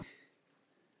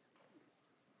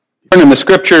Turn in the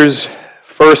Scriptures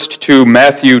first to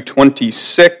Matthew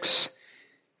 26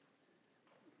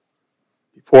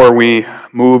 before we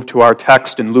move to our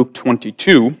text in Luke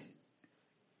 22.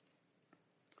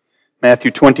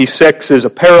 Matthew 26 is a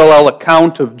parallel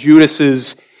account of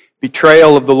Judas's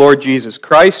betrayal of the Lord Jesus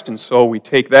Christ, and so we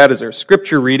take that as our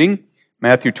scripture reading,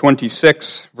 Matthew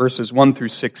 26, verses 1 through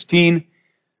 16.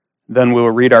 Then we'll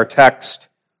read our text,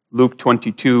 Luke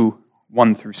 22,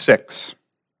 1 through 6.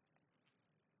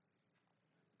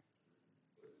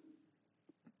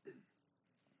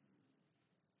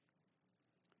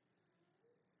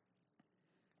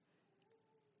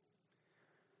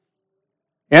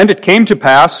 And it came to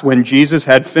pass, when Jesus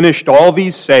had finished all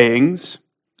these sayings,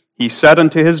 he said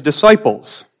unto his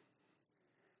disciples,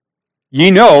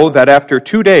 Ye know that after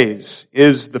 2 days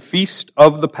is the feast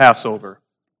of the Passover,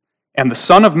 and the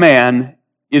Son of Man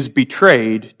is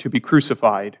betrayed to be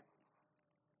crucified.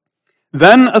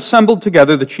 Then assembled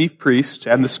together the chief priests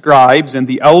and the scribes and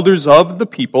the elders of the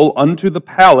people unto the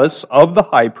palace of the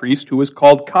high priest, who was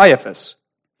called Caiaphas,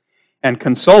 and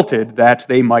consulted that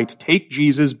they might take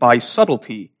Jesus by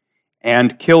subtlety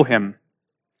and kill him.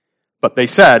 But they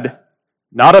said,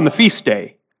 Not on the feast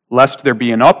day, lest there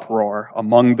be an uproar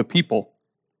among the people.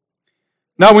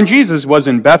 Now when Jesus was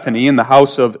in Bethany, in the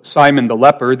house of Simon the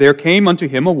leper, there came unto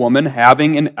him a woman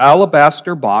having an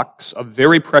alabaster box of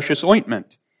very precious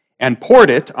ointment, and poured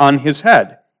it on his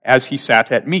head, as he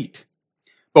sat at meat.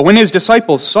 But when his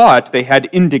disciples saw it, they had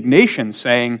indignation,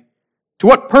 saying, To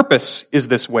what purpose is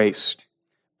this waste?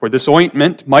 For this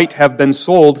ointment might have been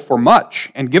sold for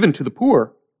much, and given to the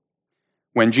poor.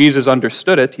 When Jesus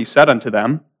understood it, he said unto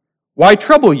them, Why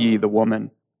trouble ye the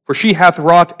woman? For she hath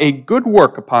wrought a good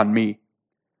work upon me.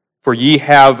 For ye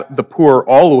have the poor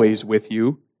always with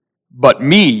you, but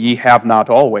me ye have not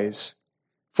always.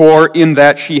 For in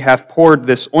that she hath poured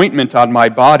this ointment on my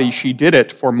body, she did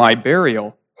it for my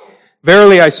burial.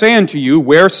 Verily I say unto you,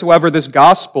 wheresoever this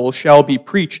gospel shall be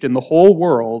preached in the whole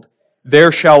world,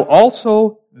 there shall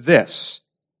also this,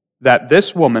 that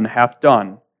this woman hath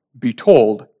done, be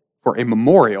told for a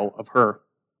memorial of her.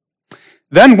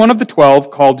 Then one of the 12,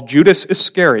 called Judas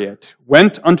Iscariot,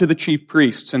 went unto the chief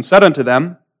priests, and said unto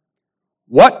them,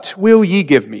 What will ye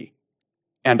give me?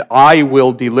 And I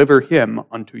will deliver him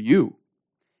unto you.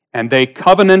 And they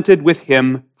covenanted with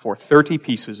him for 30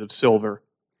 pieces of silver.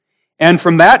 And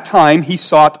from that time he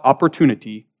sought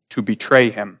opportunity to betray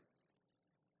him.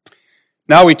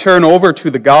 Now we turn over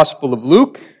to the Gospel of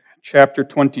Luke, chapter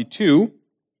 22.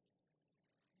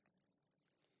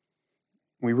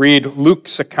 We read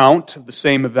Luke's account of the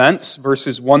same events,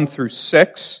 verses 1 through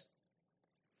 6.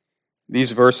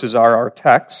 These verses are our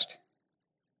text.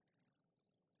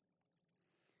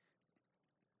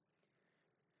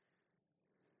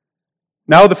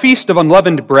 Now the feast of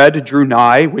unleavened bread drew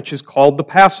nigh, which is called the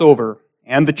Passover.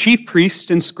 And the chief priests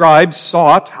and scribes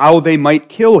sought how they might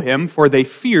kill him, for they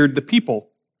feared the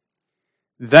people.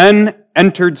 Then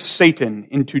entered Satan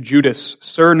into Judas,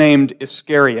 surnamed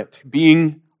Iscariot,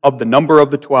 being of the number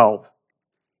of the 12.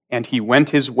 And he went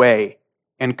his way,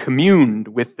 and communed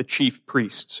with the chief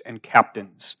priests and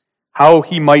captains, how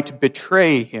he might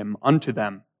betray him unto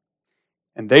them.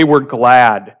 And they were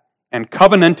glad, and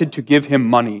covenanted to give him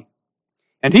money.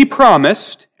 And he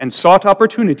promised and sought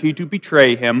opportunity to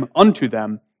betray him unto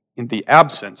them in the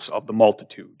absence of the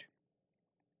multitude.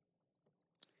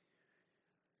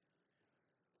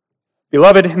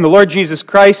 Beloved, in the Lord Jesus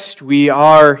Christ, we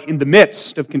are in the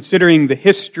midst of considering the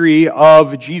history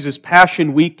of Jesus'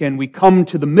 Passion Week, and we come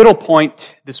to the middle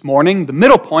point this morning, the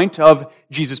middle point of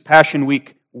Jesus' Passion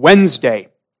Week, Wednesday.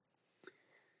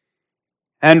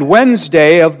 And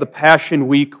Wednesday of the Passion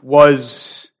Week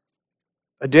was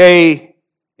a day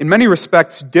in many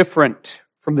respects different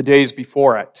from the days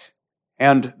before it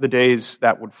and the days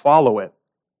that would follow it.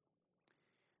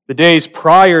 The days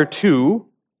prior to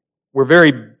were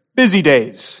very busy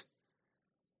days.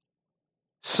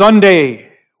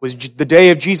 Sunday was the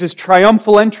day of Jesus'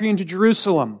 triumphal entry into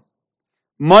Jerusalem.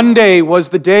 Monday was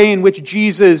the day in which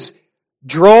Jesus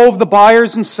drove the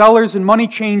buyers and sellers and money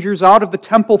changers out of the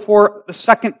temple for the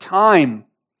second time.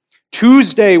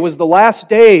 Tuesday was the last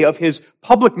day of his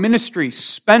public ministry,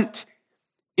 spent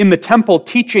in the temple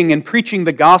teaching and preaching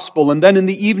the gospel, and then in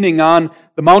the evening on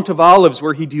the Mount of Olives,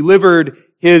 where he delivered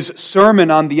his sermon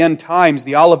on the end times,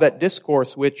 the Olivet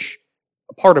Discourse,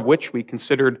 a part of which we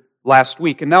considered last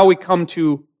week. And now we come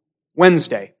to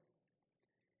Wednesday.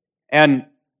 And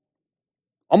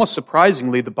almost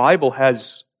surprisingly, the Bible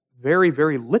has very,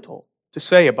 very little to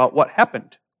say about what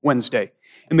happened Wednesday.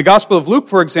 In the Gospel of Luke,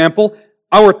 for example,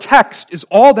 our text is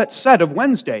all that's said of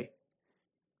Wednesday.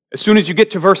 As soon as you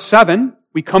get to verse 7,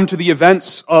 we come to the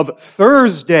events of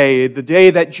Thursday, the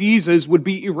day that Jesus would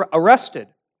be arrested.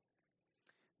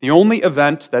 The only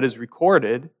event that is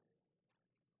recorded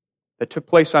that took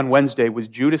place on Wednesday was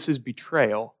Judas's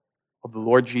betrayal of the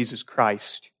Lord Jesus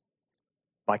Christ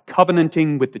by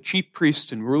covenanting with the chief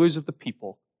priests and rulers of the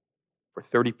people for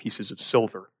 30 pieces of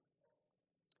silver.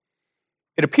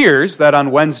 It appears that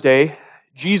on Wednesday,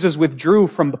 Jesus withdrew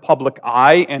from the public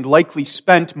eye and likely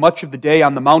spent much of the day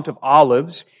on the Mount of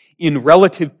Olives in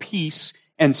relative peace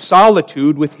and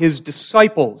solitude with his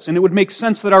disciples. And it would make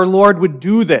sense that our Lord would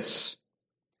do this.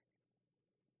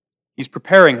 He's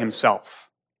preparing himself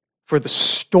for the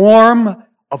storm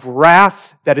of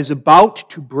wrath that is about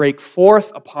to break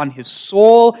forth upon his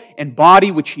soul and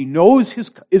body, which he knows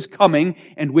is coming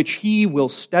and which he will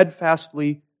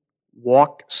steadfastly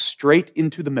walk straight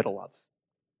into the middle of.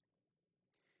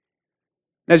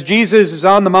 As Jesus is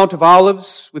on the Mount of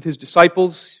Olives with his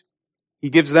disciples, he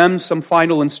gives them some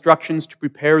final instructions to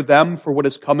prepare them for what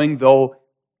is coming, though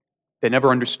they never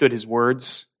understood his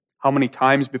words. How many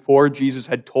times before Jesus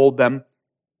had told them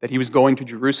that he was going to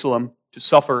Jerusalem to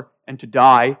suffer and to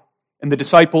die, and the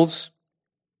disciples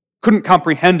couldn't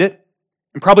comprehend it,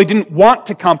 and probably didn't want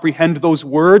to comprehend those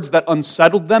words that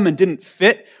unsettled them and didn't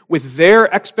fit with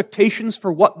their expectations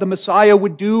for what the Messiah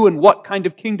would do and what kind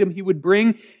of kingdom he would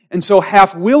bring. And so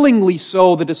half willingly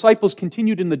so, the disciples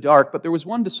continued in the dark, but there was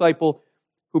one disciple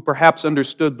who perhaps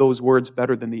understood those words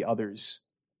better than the others.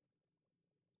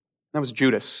 That was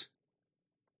Judas.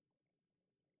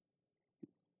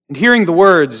 And hearing the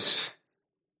words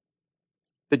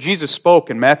that Jesus spoke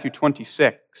in Matthew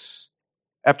 26,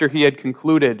 after he had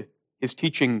concluded his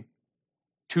teaching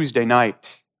Tuesday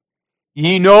night,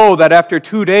 "Ye know that after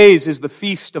 2 days is the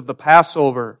feast of the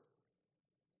Passover,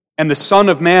 and the Son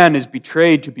of Man is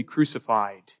betrayed to be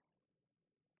crucified."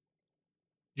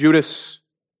 Judas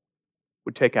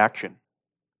would take action.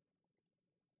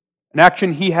 An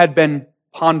action he had been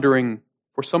pondering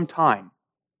for some time,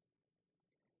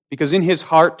 because in his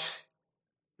heart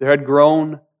there had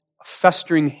grown a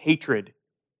festering hatred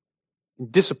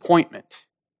and disappointment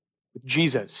with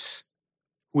Jesus,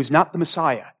 who was not the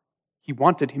Messiah he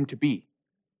wanted him to be.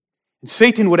 And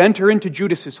Satan would enter into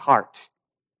Judas's heart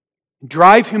and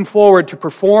drive him forward to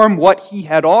perform what he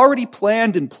had already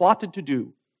planned and plotted to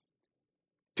do,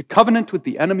 to covenant with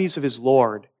the enemies of his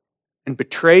Lord and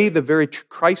betray the very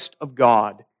Christ of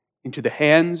God into the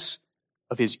hands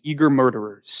of his eager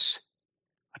murderers.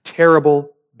 A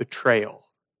terrible betrayal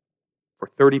for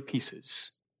 30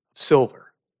 pieces of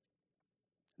silver.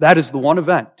 That is the one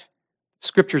event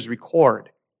Scriptures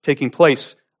record taking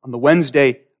place on the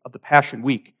Wednesday of the Passion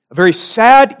Week. A very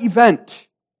sad event,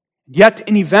 yet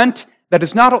an event that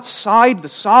is not outside the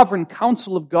sovereign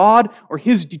counsel of God or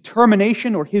his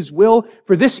determination or his will.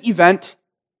 For this event,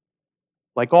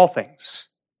 like all things,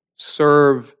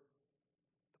 serve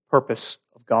the purpose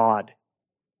of God,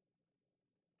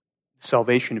 the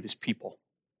salvation of his people.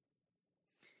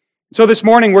 So this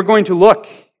morning we're going to look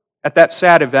at that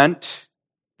sad event,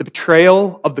 the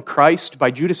betrayal of the Christ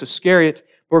by Judas Iscariot.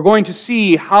 We're going to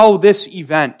see how this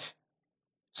event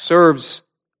serves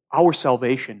our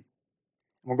salvation.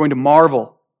 We're going to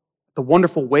marvel at the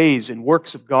wonderful ways and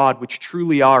works of God which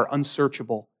truly are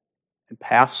unsearchable and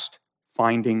past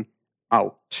finding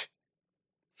out.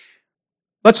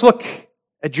 Let's look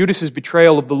at Judas's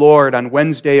betrayal of the Lord on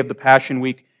Wednesday of the Passion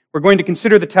Week. We're going to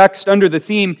consider the text under the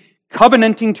theme,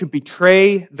 covenanting to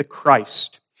betray the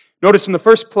Christ. Notice in the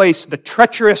first place, the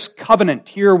treacherous covenant.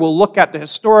 Here we'll look at the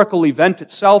historical event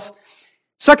itself.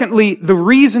 Secondly, the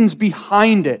reasons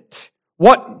behind it.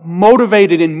 What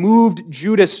motivated and moved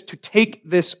Judas to take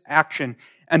this action?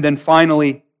 And then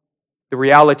finally, the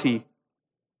reality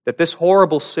that this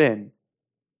horrible sin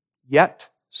yet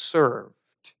served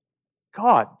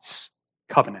God's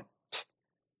covenant.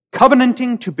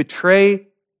 Covenanting to betray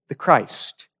the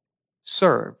Christ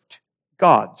served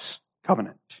God's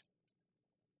covenant.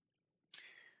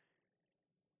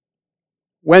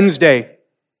 Wednesday,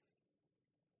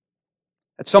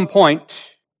 at some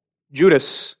point,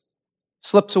 Judas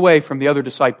slips away from the other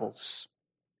disciples.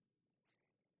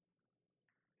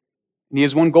 And he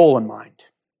has one goal in mind: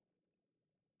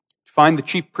 to find the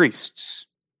chief priests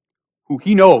who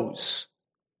he knows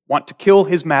want to kill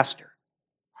his master,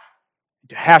 and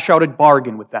to hash out a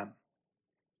bargain with them,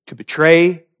 to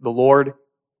betray the Lord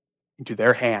into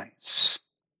their hands.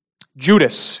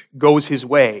 Judas goes his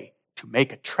way to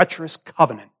make a treacherous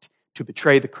covenant to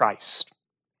betray the Christ.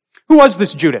 Who was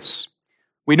this Judas?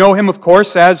 We know him, of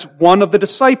course, as one of the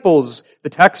disciples. The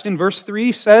text in verse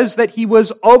 3 says that he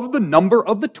was of the number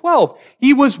of the 12.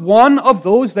 He was one of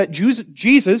those that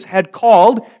Jesus had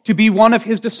called to be one of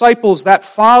his disciples that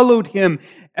followed him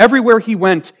everywhere he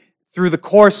went through the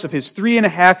course of his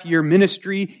 3.5-year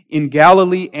ministry in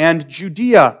Galilee and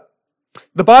Judea.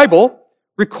 The Bible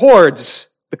records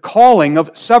the calling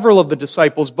of several of the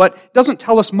disciples, but doesn't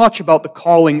tell us much about the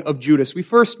calling of Judas. We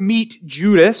first meet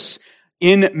Judas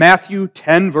in Matthew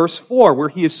 10, verse 4, where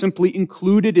he is simply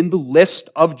included in the list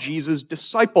of Jesus'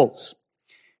 disciples.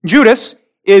 Judas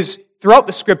is, throughout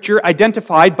the Scripture,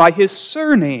 identified by his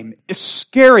surname,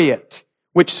 Iscariot,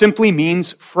 which simply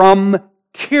means from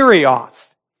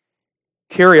Kerioth.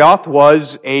 Kerioth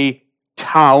was a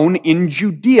town in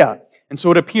Judea, and so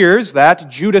it appears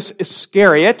that Judas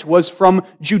Iscariot was from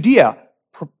Judea,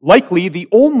 likely the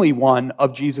only one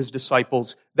of Jesus'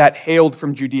 disciples that hailed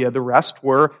from Judea. The rest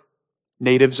were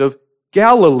natives of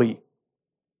Galilee.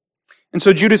 And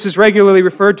so Judas is regularly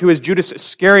referred to as Judas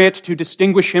Iscariot to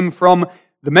distinguish him from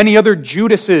the many other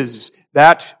Judases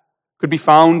that could be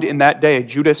found in that day.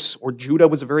 Judas or Judah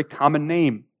was a very common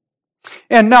name.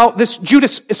 And now this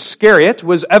Judas Iscariot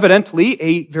was evidently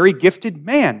a very gifted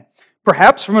man.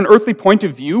 Perhaps from an earthly point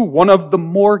of view, one of the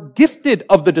more gifted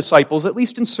of the disciples, at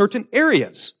least in certain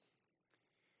areas.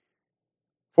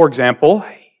 For example,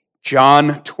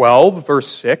 John 12, verse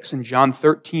 6, and John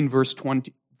 13, verse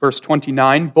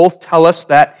 29, both tell us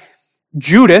that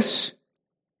Judas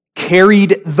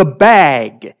carried the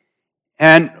bag.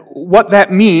 And what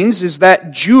that means is that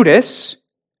Judas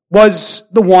was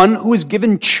the one who was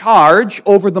given charge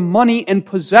over the money and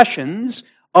possessions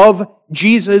of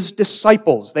Jesus'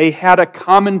 disciples. They had a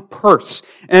common purse,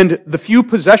 and the few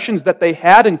possessions that they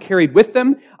had and carried with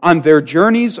them on their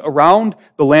journeys around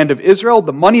the land of Israel,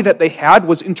 the money that they had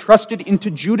was entrusted into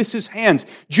Judas's hands.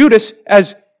 Judas,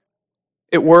 as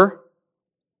it were,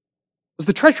 was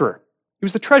the treasurer. He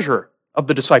was the treasurer of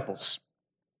the disciples.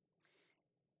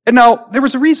 And now, there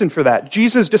was a reason for that.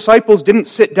 Jesus' disciples didn't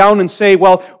sit down and say,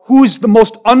 well, who's the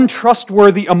most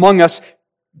untrustworthy among us?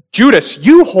 Judas,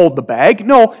 you hold the bag.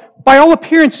 No, by all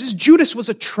appearances, Judas was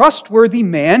a trustworthy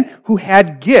man who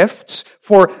had gifts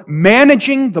for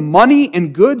managing the money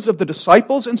and goods of the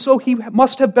disciples, and so he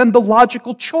must have been the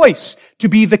logical choice to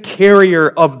be the carrier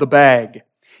of the bag.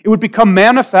 It would become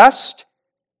manifest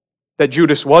that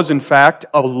Judas was, in fact,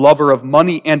 a lover of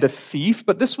money and a thief,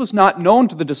 but this was not known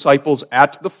to the disciples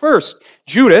at the first.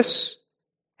 Judas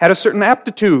had a certain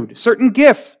aptitude, certain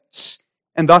gifts,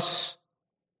 and thus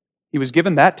he was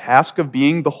given that task of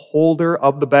being the holder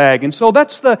of the bag. And so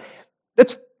that's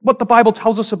what the Bible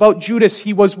tells us about Judas.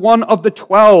 He was one of the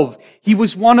 12. He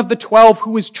was one of the 12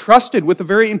 who was trusted with a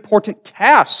very important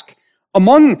task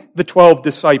among the 12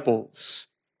 disciples.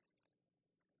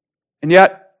 And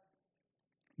yet,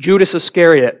 Judas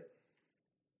Iscariot,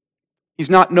 he's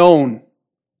not known,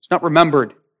 he's not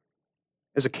remembered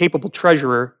as a capable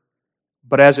treasurer,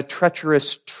 but as a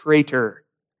treacherous traitor.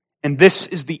 And this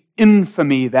is the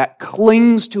infamy that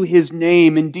clings to his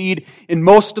name. Indeed, in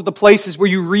most of the places where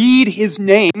you read his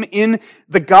name in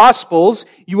the Gospels,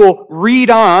 you will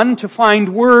read on to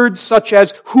find words such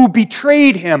as, who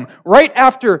betrayed him, right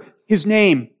after his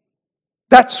name.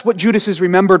 That's what Judas is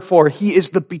remembered for. He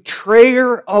is the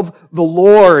betrayer of the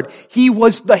Lord. He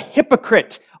was the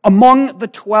hypocrite among the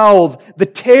 12, the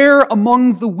tare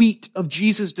among the wheat of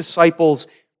Jesus' disciples.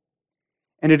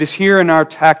 And it is here in our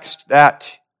text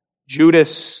that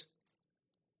Judas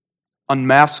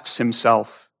unmasks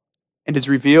himself and is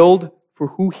revealed for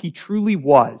who he truly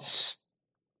was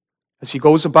as he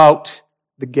goes about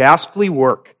the ghastly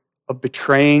work of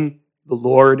betraying the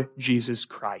Lord Jesus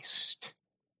Christ.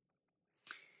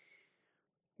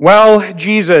 Well,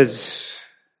 Jesus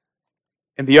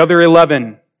and the other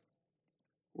 11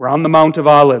 were on the Mount of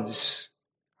Olives.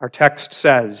 Our text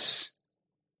says,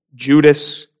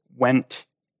 Judas went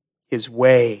his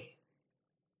way.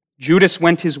 Judas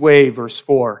went his way, verse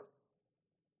 4.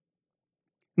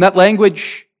 And that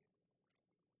language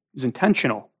is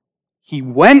intentional. He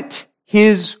went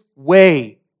his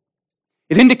way.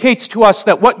 It indicates to us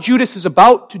that what Judas is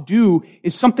about to do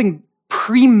is something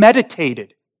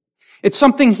premeditated. It's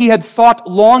something he had thought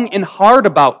long and hard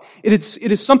about. It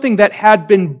is something that had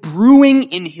been brewing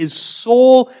in his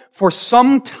soul for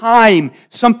some time,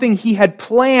 something he had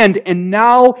planned, and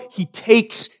now he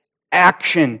takes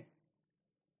action.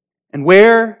 And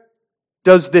where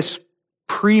does this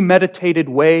premeditated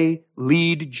way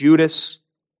lead Judas?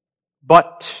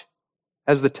 But,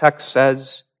 as the text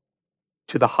says,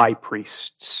 to the high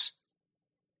priests.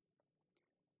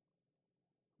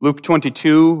 Luke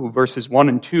 22, verses 1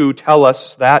 and 2 tell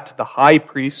us that the high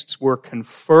priests were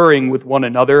conferring with one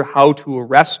another how to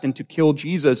arrest and to kill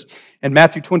Jesus. And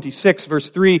Matthew 26, verse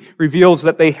 3 reveals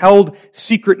that they held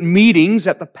secret meetings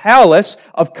at the palace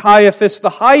of Caiaphas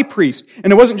the high priest.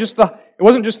 And it wasn't just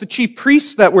the chief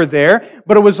priests that were there,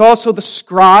 but it was also the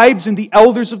scribes and the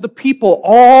elders of the people.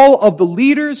 All of the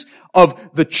leaders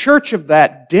of the church of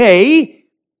that day,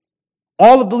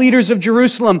 all of the leaders of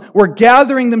Jerusalem were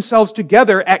gathering themselves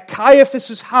together at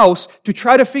Caiaphas' house to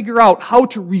try to figure out how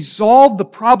to resolve the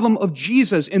problem of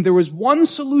Jesus. And there was one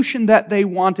solution that they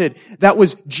wanted. That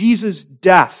was Jesus'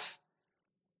 death.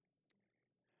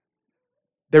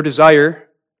 Their desire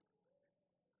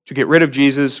to get rid of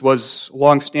Jesus was a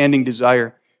long-standing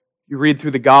desire. You read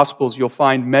through the Gospels, you'll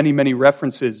find many, many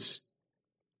references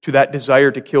to that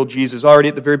desire to kill Jesus. Already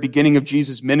at the very beginning of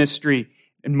Jesus' ministry,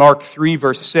 in Mark 3,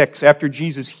 verse 6, after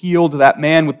Jesus healed that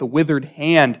man with the withered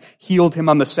hand, healed him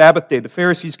on the Sabbath day, the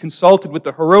Pharisees consulted with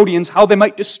the Herodians how they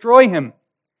might destroy him.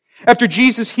 After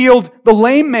Jesus healed the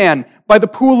lame man by the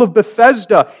pool of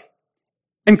Bethesda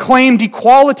and claimed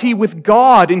equality with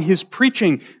God in his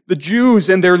preaching, the Jews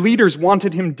and their leaders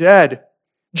wanted him dead.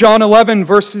 John 11,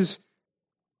 verses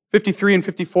 53 and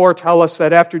 54 tell us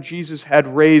that after Jesus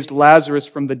had raised Lazarus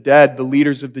from the dead, the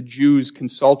leaders of the Jews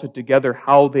consulted together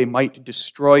how they might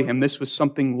destroy him. This was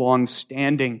something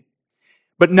long-standing.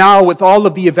 But now, with all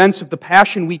of the events of the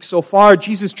Passion Week so far,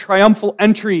 Jesus' triumphal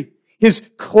entry, his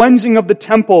cleansing of the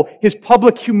temple, his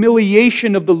public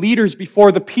humiliation of the leaders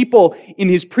before the people in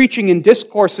his preaching and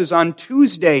discourses on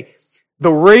Tuesday,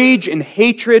 the rage and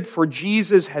hatred for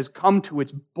Jesus has come to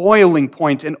its boiling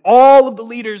point, and all of the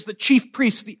leaders, the chief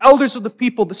priests, the elders of the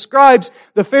people, the scribes,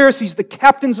 the Pharisees, the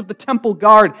captains of the temple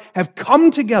guard have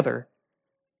come together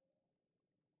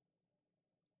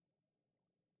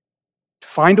to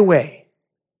find a way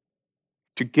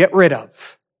to get rid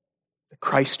of the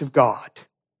Christ of God.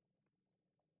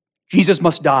 Jesus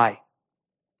must die.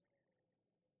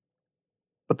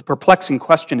 But the perplexing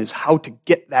question is how to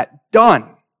get that done.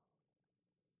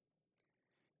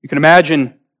 You can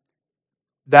imagine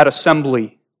that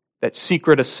assembly, that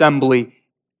secret assembly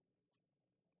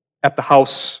at the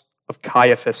house of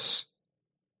Caiaphas.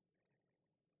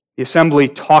 The assembly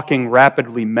talking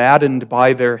rapidly, maddened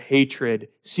by their hatred,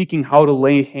 seeking how to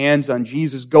lay hands on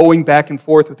Jesus, going back and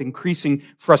forth with increasing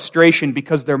frustration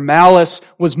because their malice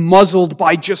was muzzled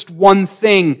by just one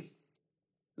thing.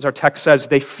 As our text says,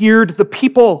 they feared the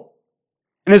people.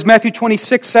 And as Matthew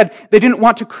 26 said, they didn't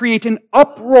want to create an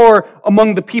uproar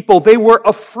among the people. They were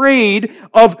afraid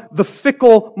of the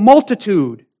fickle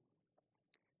multitude.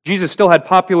 Jesus still had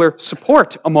popular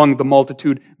support among the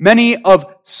multitude. Many of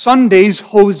Sunday's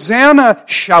Hosanna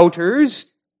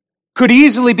shouters could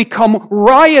easily become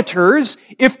rioters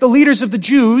if the leaders of the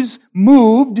Jews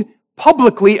moved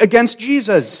publicly against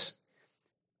Jesus.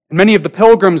 And many of the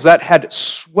pilgrims that had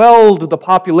swelled the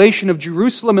population of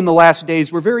Jerusalem in the last days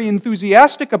were very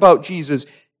enthusiastic about Jesus,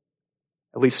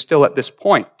 at least still at this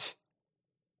point.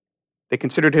 They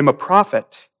considered him a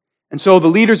prophet. And so the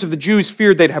leaders of the Jews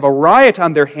feared they'd have a riot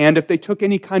on their hand if they took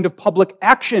any kind of public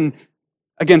action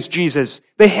against Jesus.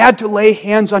 They had to lay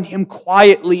hands on him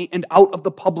quietly and out of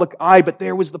the public eye, but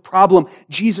there was the problem.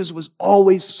 Jesus was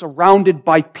always surrounded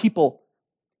by people.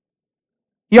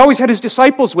 He always had his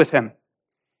disciples with him.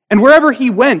 And wherever he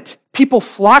went, people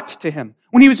flocked to him.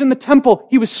 When he was in the temple,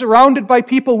 he was surrounded by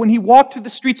people. When he walked through the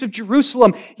streets of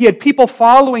Jerusalem, he had people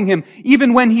following him.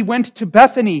 Even when he went to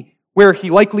Bethany, where he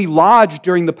likely lodged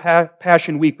during the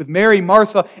Passion Week with Mary,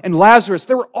 Martha, and Lazarus,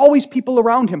 there were always people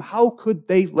around him. How could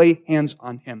they lay hands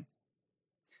on him?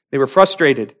 They were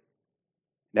frustrated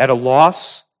and at a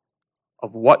loss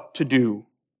of what to do.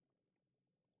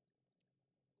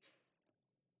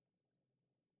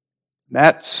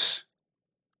 That's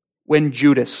when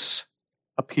Judas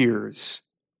appears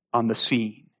on the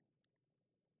scene.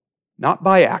 Not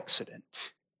by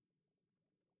accident.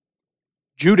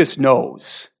 Judas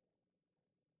knows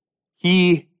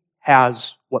he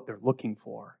has what they're looking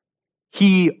for.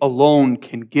 He alone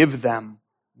can give them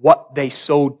what they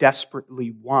so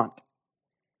desperately want.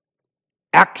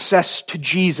 Access to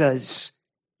Jesus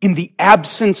in the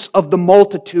absence of the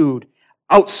multitude,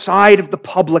 outside of the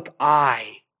public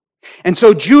eye. And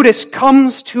so Judas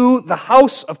comes to the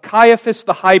house of Caiaphas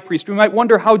the high priest. We might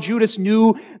wonder how Judas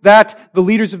knew that the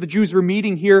leaders of the Jews were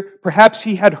meeting here. Perhaps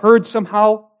he had heard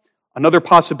somehow. Another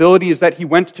possibility is that he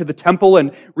went to the temple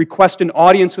and requested an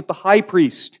audience with the high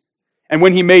priest. And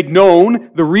when he made known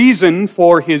the reason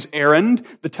for his errand,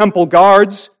 the temple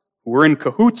guards, who were in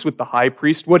cahoots with the high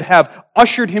priest, would have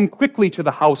ushered him quickly to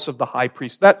the house of the high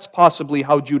priest. That's possibly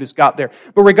how Judas got there.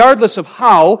 But regardless of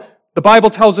how, the Bible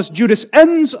tells us Judas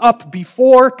ends up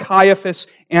before Caiaphas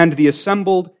and the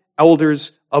assembled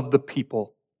elders of the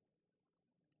people.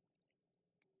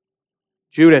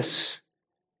 Judas,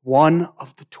 one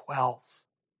of the 12,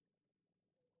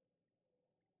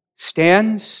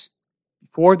 stands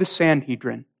before the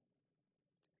Sanhedrin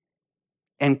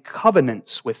and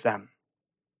covenants with them.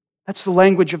 That's the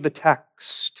language of the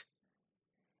text.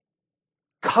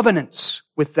 Covenants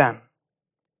with them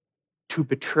to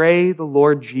betray the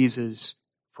Lord Jesus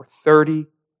for 30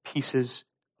 pieces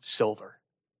of silver.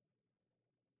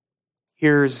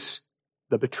 Here's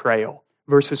the betrayal.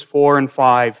 Verses 4 and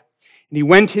 5. And he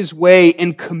went his way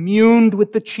and communed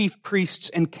with the chief priests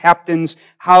and captains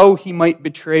how he might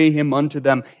betray him unto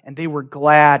them. And they were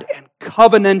glad and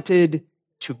covenanted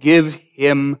to give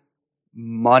him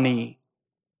money.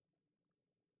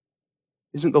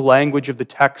 Isn't the language of the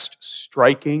text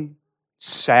striking,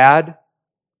 sad?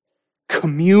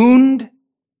 Communed,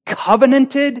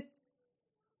 covenanted.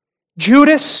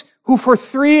 Judas, who for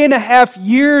 3.5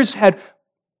 years had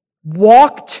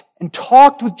walked and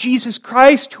talked with Jesus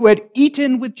Christ, who had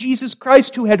eaten with Jesus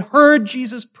Christ, who had heard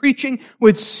Jesus preaching, who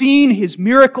had seen his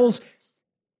miracles,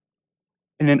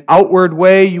 in an outward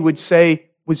way, you would say,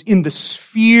 was in the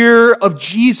sphere of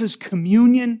Jesus'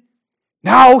 communion.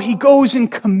 Now he goes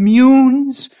and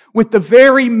communes with the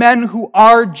very men who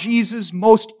are Jesus'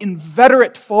 most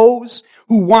inveterate foes,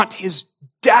 who want his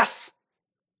death.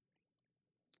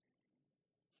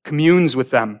 Communes with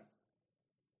them.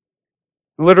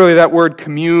 Literally, that word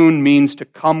commune means to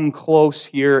come close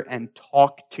here and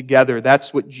talk together.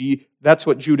 That's what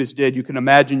Judas did. You can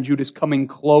imagine Judas coming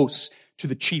close to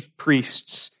the chief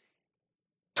priests,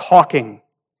 talking.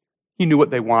 He knew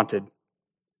what they wanted.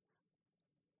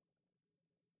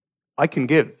 I can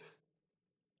give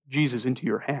Jesus into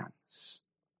your hands.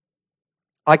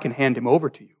 I can hand him over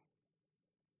to you.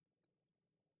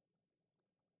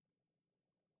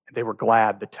 And they were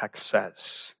glad, the text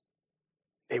says.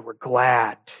 They were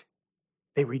glad.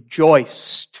 They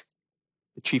rejoiced.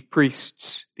 The chief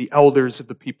priests, the elders of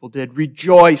the people did.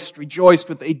 Rejoiced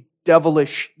with a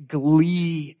devilish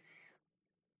glee.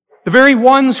 The very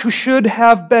ones who should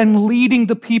have been leading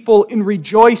the people in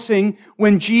rejoicing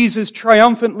when Jesus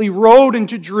triumphantly rode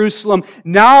into Jerusalem,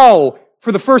 now,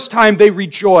 for the first time, they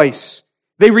rejoice.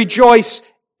 They rejoice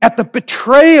at the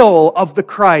betrayal of the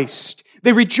Christ.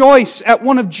 They rejoice at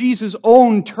one of Jesus'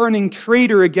 own turning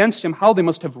traitor against him. How they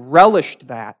must have relished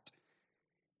that.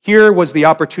 Here was the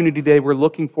opportunity they were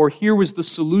looking for. Here was the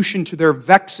solution to their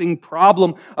vexing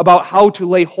problem about how to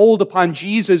lay hold upon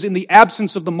Jesus in the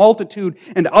absence of the multitude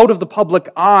and out of the public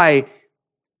eye.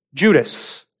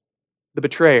 Judas, the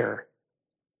betrayer,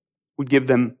 would give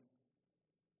them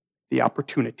the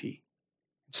opportunity.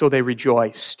 So they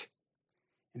rejoiced.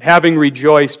 And having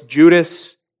rejoiced,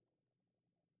 Judas,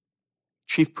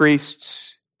 chief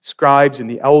priests, scribes, and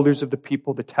the elders of the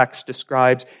people, the text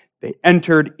describes, they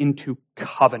entered into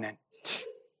covenant,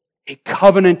 a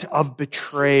covenant of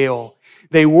betrayal.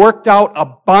 They worked out a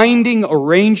binding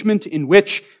arrangement in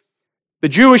which the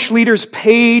Jewish leaders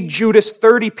paid Judas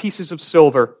 30 pieces of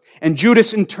silver, and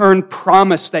Judas in turn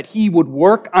promised that he would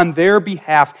work on their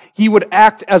behalf. He would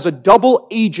act as a double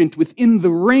agent within the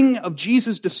ring of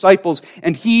Jesus' disciples,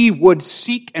 and he would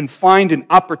seek and find an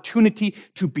opportunity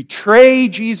to betray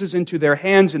Jesus into their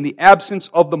hands in the absence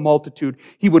of the multitude.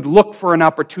 He would look for an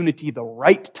opportunity, the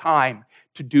right time,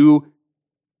 to do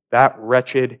that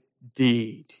wretched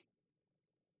deed.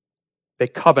 They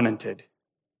covenanted.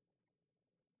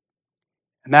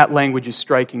 And that language is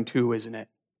striking too, isn't it?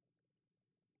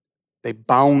 They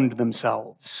bound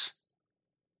themselves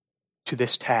to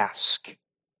this task.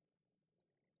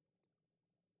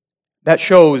 That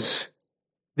shows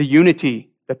the unity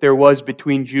that there was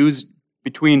between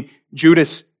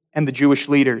Judas and the Jewish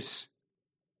leaders.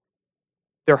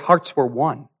 Their hearts were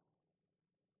one.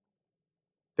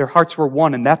 Their hearts were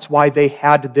one, and that's why they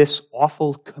had this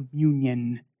awful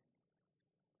communion.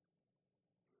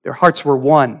 Their hearts were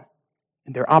one,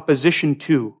 and their opposition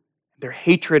to, their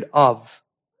hatred of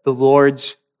the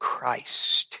Lord's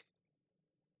Christ.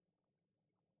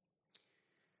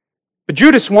 But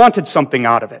Judas wanted something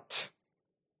out of it.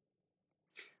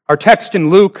 Our text in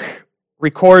Luke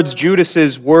records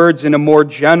Judas's words in a more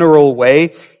general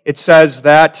way. It says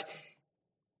that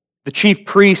the chief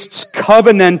priests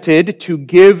covenanted to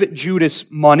give Judas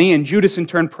money, and Judas in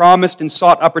turn promised and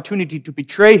sought opportunity to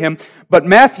betray him. But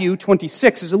Matthew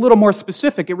 26 is a little more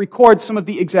specific. It records some of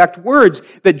the exact words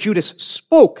that Judas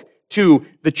spoke to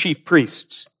the chief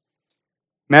priests.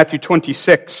 Matthew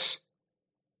 26,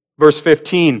 verse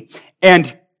 15,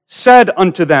 and said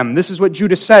unto them, this is what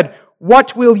Judas said,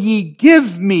 what will ye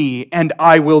give me, and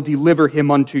I will deliver him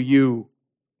unto you?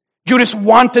 Judas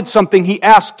wanted something. He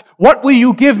asked, what will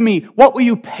you give me? What will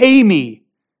you pay me?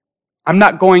 I'm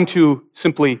not going to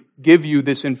simply give you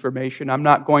this information. I'm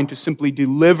not going to simply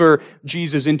deliver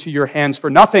Jesus into your hands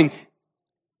for nothing.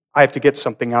 I have to get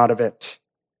something out of it.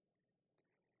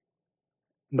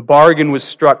 And the bargain was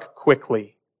struck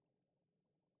quickly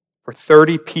for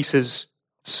 30 pieces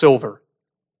of silver.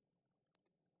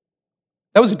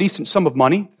 That was a decent sum of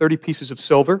money, 30 pieces of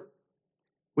silver.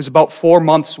 It was about 4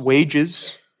 months'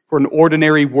 wages for an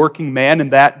ordinary working man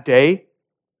in that day. It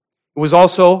was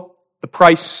also the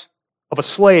price of a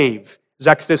slave. As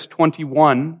Exodus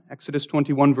 21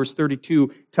 verse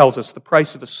 32 tells us, the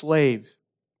price of a slave.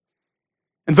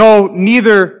 And though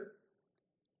neither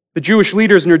the Jewish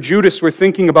leaders nor Judas were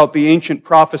thinking about the ancient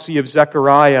prophecy of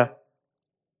Zechariah,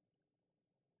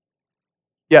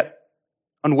 yet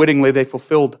unwittingly they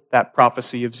fulfilled that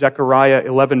prophecy of Zechariah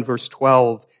 11 verse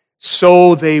 12.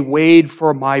 So they weighed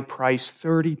for my price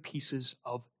 30 pieces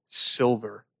of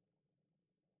silver.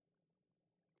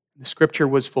 The scripture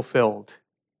was fulfilled.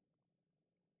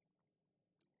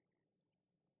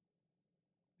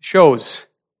 It shows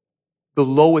the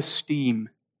low esteem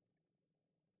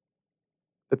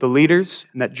that the leaders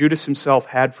and that Judas himself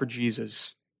had for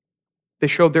Jesus. They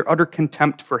showed their utter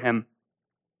contempt for him.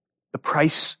 The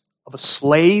price of a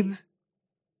slave?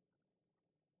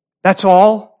 That's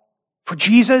all? For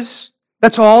Jesus?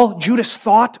 That's all Judas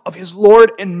thought of his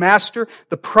Lord and Master?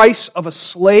 The price of a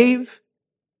slave?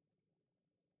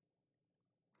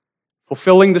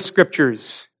 Fulfilling the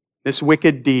Scriptures, this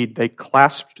wicked deed, they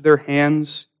clasped their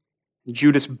hands, and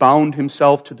Judas bound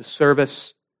himself to the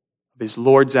service of his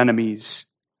Lord's enemies,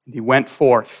 and he went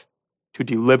forth to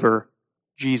deliver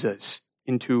Jesus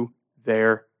into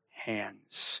their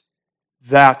hands.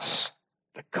 That's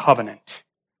the covenant.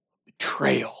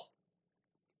 Betrayal.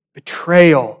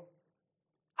 Betrayal.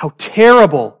 How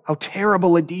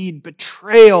terrible a deed.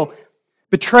 Betrayal.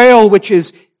 Betrayal which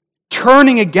is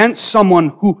turning against someone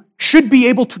who should be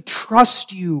able to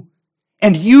trust you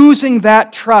and using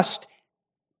that trust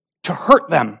to hurt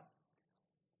them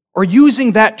or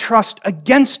using that trust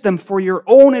against them for your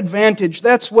own advantage.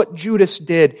 That's what Judas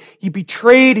did. He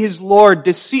betrayed his Lord,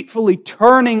 deceitfully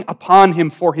turning upon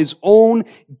him for his own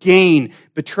gain.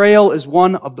 Betrayal is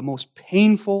one of the most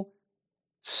painful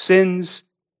sins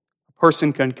a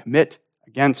person can commit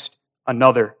against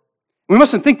another. We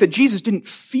mustn't think that Jesus didn't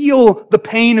feel the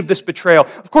pain of this betrayal.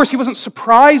 Of course, he wasn't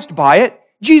surprised by it.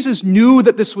 Jesus knew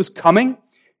that this was coming.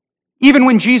 Even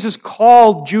when Jesus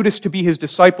called Judas to be his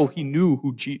disciple, he knew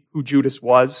who Judas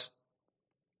was.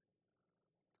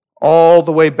 All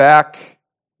the way back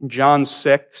in John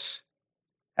 6,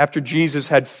 after Jesus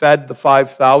had fed the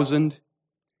 5,000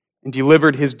 and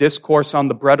delivered his discourse on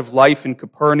the bread of life in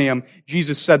Capernaum,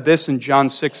 Jesus said this in John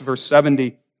 6, verse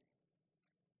 70,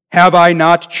 "Have I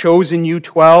not chosen you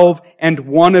 12, and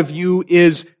one of you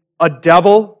is a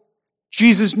devil?"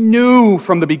 Jesus knew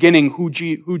from the beginning who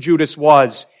Judas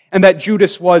was, and that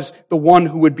Judas was the one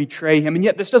who would betray him. And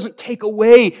yet this doesn't take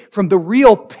away from the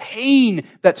real pain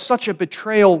that such a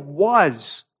betrayal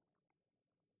was.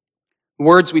 The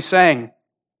words we sang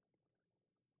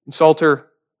in Psalter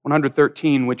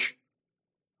 113, which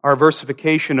are a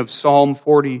versification of Psalm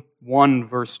 41,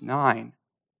 verse 9.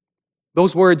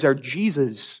 Those words are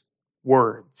Jesus'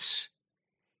 words.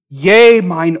 "Yea,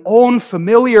 mine own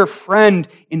familiar friend,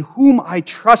 in whom I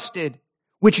trusted,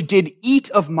 which did eat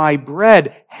of my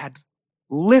bread, had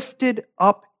lifted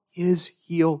up his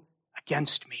heel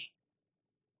against me."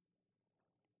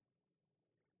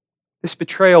 This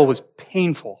betrayal was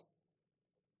painful,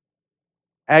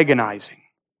 agonizing.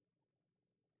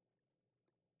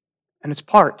 And it's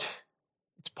part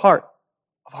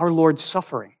of our Lord's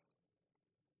suffering.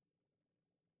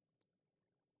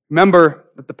 Remember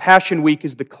that the Passion Week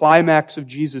is the climax of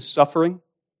Jesus' suffering.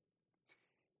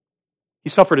 He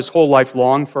suffered his whole life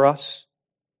long for us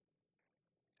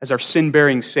as our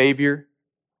sin-bearing Savior.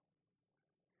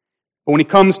 But when he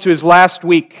comes to his last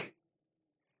week,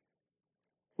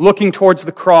 looking towards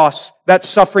the cross, that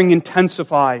suffering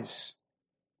intensifies.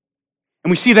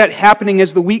 And we see that happening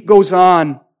as the week goes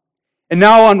on. And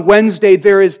now on Wednesday,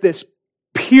 there is this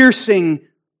piercing,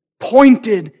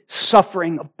 pointed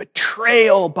suffering of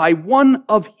betrayal by one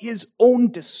of his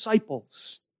own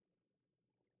disciples,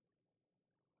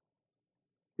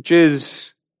 which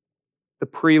is the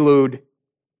prelude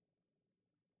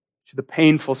to the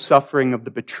painful suffering of the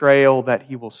betrayal that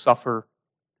he will suffer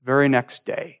the very next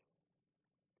day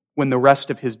when the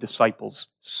rest of his disciples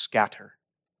scatter.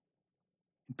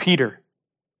 Peter,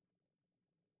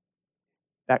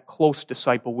 that close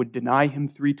disciple, would deny him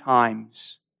 3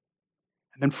 times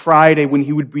And then Friday, when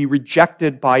he would be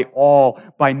rejected by all,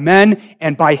 by men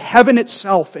and by heaven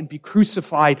itself, and be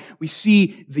crucified, we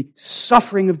see the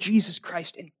suffering of Jesus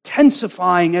Christ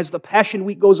intensifying as the Passion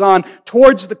Week goes on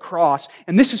towards the cross.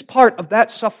 And this is part of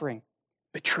that suffering.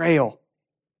 Betrayal.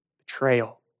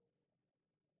 Betrayal.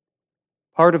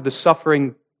 Part of the suffering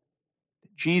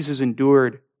that Jesus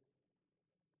endured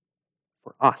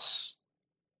for us.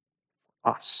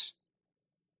 Us.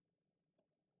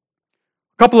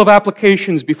 A couple of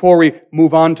applications before we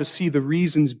move on to see the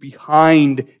reasons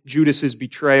behind Judas's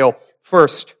betrayal.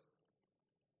 First,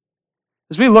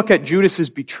 as we look at Judas's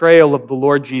betrayal of the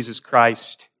Lord Jesus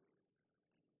Christ,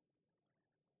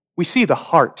 we see the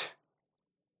heart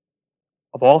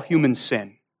of all human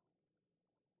sin.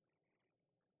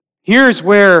 Here's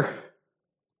where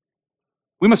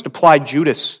we must apply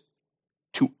Judas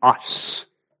to us.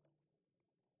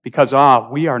 Because,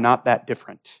 we are not that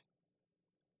different.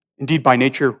 Indeed, by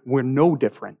nature, we're no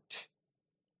different.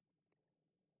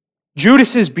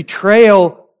 Judas's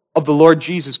betrayal of the Lord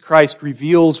Jesus Christ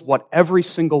reveals what every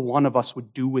single one of us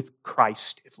would do with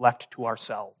Christ if left to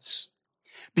ourselves.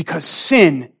 Because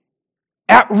sin,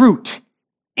 at root,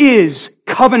 is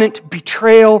covenant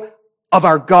betrayal of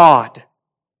our God.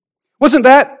 Wasn't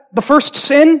that the first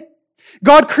sin?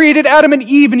 God created Adam and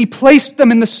Eve and He placed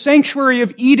them in the sanctuary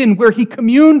of Eden where He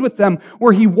communed with them,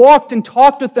 where He walked and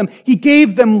talked with them. He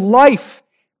gave them life.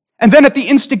 And then at the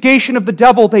instigation of the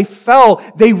devil, they fell,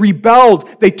 they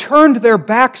rebelled, they turned their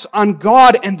backs on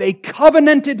God, and they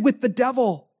covenanted with the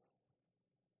devil.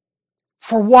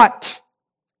 For what?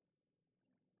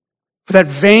 For that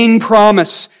vain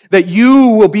promise that you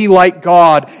will be like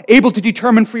God, able to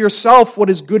determine for yourself what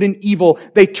is good and evil.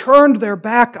 They turned their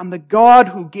back on the God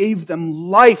who gave them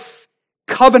life,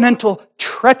 covenantal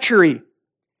treachery.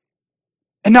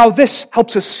 And now this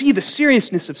helps us see the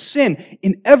seriousness of sin.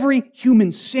 In every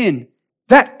human sin,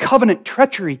 that covenant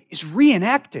treachery is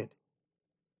reenacted.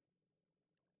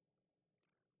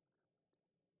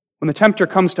 When the tempter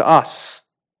comes to us,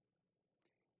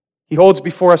 he holds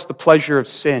before us the pleasure of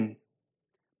sin,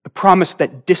 the promise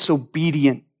that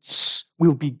disobedience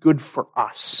will be good for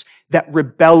us, that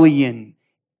rebellion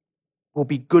will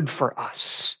be good for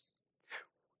us.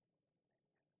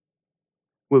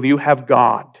 Will you have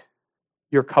God,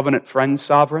 your covenant friend,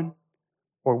 sovereign,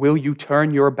 or will you turn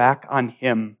your back on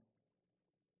Him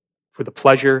for the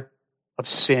pleasure of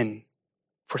sin,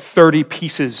 for 30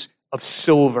 pieces of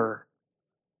silver,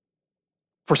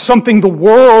 for something the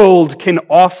world can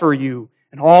offer you,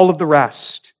 and all of the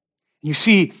rest? You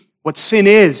see what sin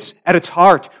is at its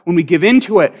heart when we give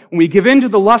into it, when we give into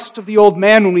the lust of the old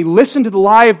man, when we listen to the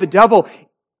lie of the devil.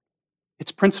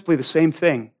 It's principally the same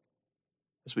thing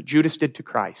as what Judas did to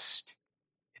Christ.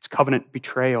 It's covenant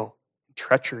betrayal and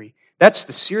treachery. That's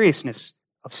the seriousness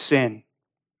of sin.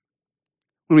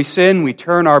 When we sin, we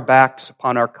turn our backs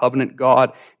upon our covenant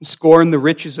God and scorn the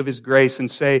riches of His grace and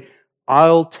say,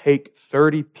 I'll take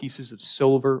 30 pieces of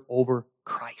silver over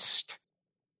Christ.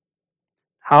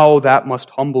 How that must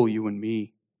humble you and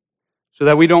me, so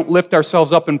that we don't lift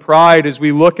ourselves up in pride as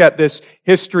we look at this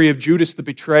history of Judas the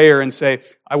betrayer and say,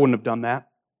 I wouldn't have done that.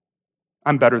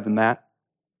 I'm better than that.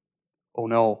 Oh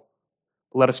no.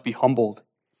 Let us be humbled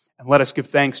and let us give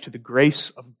thanks to the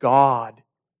grace of God.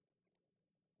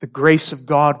 The grace of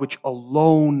God which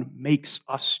alone makes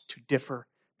us to differ.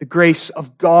 The grace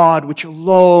of God which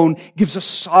alone gives us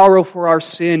sorrow for our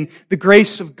sin. The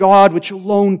grace of God which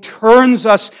alone turns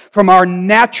us from our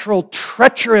natural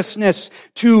treacherousness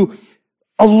to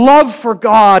a love for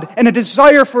God and a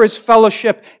desire for His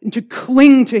fellowship, and to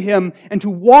cling to Him and to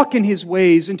walk in His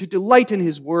ways and to delight in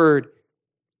His word.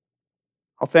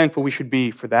 How thankful we should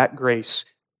be for that grace.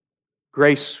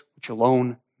 Grace which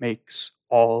alone makes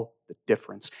all the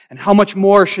difference. And how much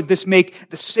more should this make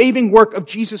the saving work of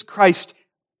Jesus Christ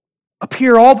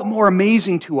appear all the more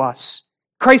amazing to us.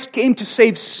 Christ came to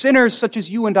save sinners such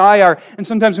as you and I are. And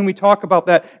sometimes when we talk about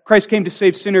that, Christ came to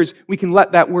save sinners, we can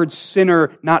let that word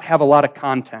sinner not have a lot of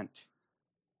content.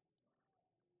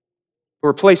 Or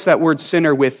replace that word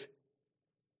sinner with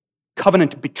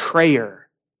covenant betrayer.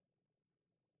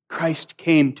 Christ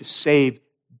came to save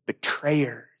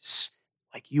betrayers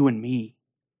like you and me.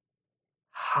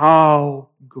 How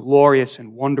glorious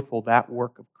and wonderful that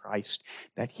work of Christ,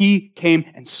 that He came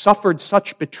and suffered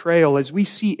such betrayal as we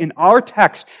see in our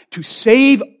text to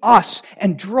save us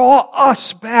and draw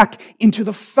us back into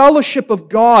the fellowship of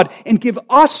God and give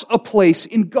us a place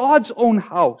in God's own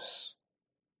house.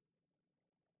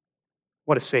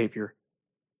 What a Savior.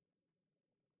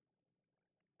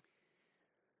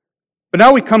 But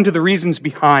now we come to the reasons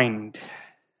behind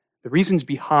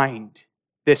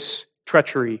this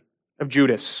treachery of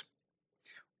Judas.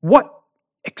 What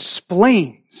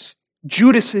explains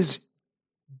Judas's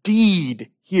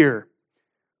deed here.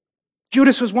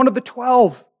 Judas was one of the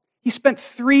 12. He spent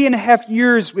 3.5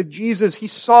 years with Jesus. He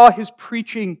saw his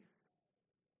preaching.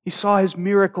 He saw his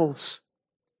miracles.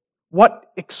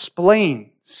 What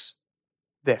explains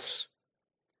this?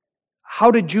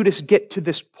 How did Judas get to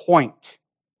this point?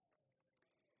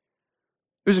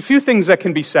 There's a few things that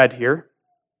can be said here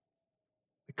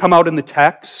that come out in the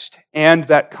text and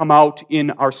that come out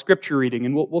in our scripture reading,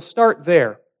 and we'll start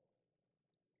there.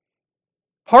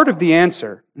 Part of the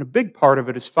answer, and a big part of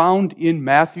it, is found in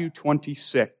Matthew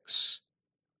 26,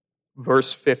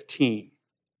 verse 15.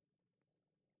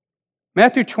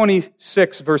 Matthew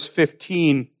 26, verse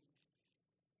 15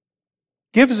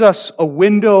 gives us a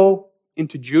window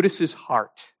into Judas's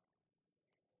heart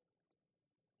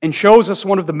and shows us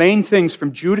one of the main things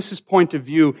from Judas's point of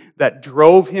view that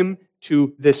drove him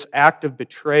to this act of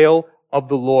betrayal of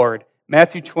the Lord.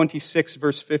 Matthew 26,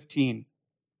 verse 15.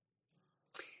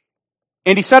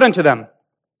 And he said unto them,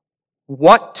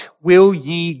 What will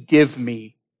ye give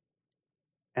me?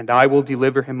 And I will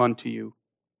deliver him unto you.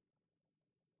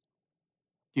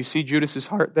 Do you see Judas's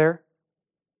heart there?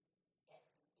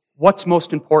 What's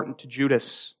most important to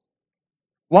Judas?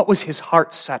 What was his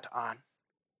heart set on?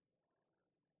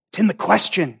 It's in the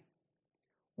question.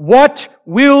 What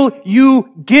will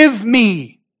you give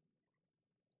me?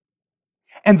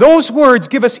 And those words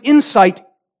give us insight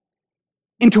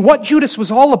into what Judas was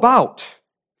all about.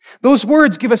 Those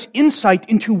words give us insight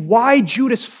into why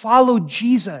Judas followed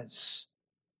Jesus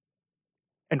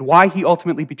and why he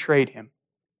ultimately betrayed him.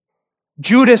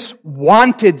 Judas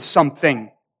wanted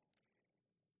something.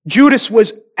 Judas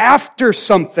was after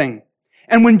something.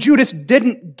 And when Judas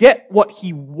didn't get what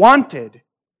he wanted,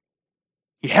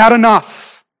 he had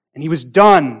enough and he was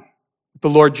done with the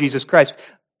Lord Jesus Christ.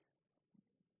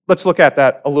 Let's look at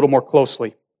that a little more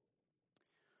closely.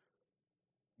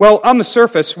 Well, on the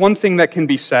surface, one thing that can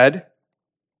be said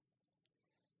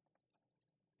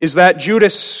is that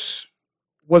Judas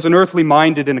was an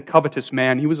earthly-minded and a covetous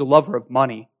man. He was a lover of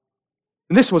money.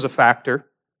 And this was a factor.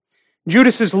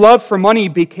 Judas's love for money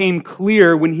became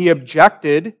clear when he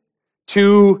objected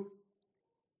to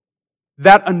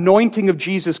that anointing of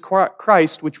Jesus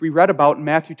Christ, which we read about in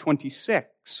Matthew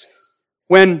 26.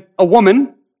 When a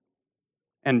woman,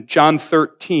 and John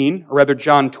 13, or rather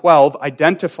John 12,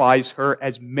 identifies her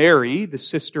as Mary, the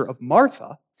sister of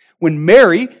Martha. When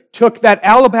Mary took that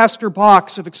alabaster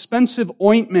box of expensive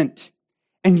ointment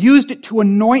and used it to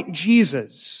anoint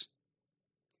Jesus,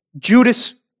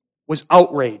 Judas was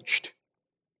outraged.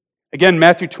 Again,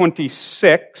 Matthew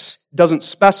 26 doesn't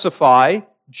specify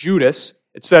Judas.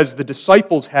 It says the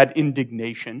disciples had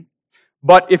indignation.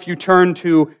 But if you turn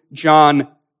to John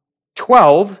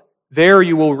 12, there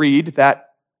you will read that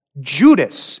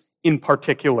Judas, in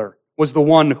particular, was the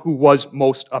one who was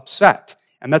most upset.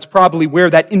 And that's probably where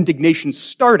that indignation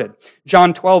started.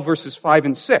 John 12, verses 5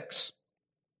 and 6.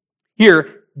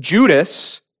 Here,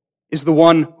 Judas is the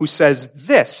one who says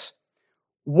this,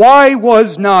 Why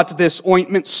was not this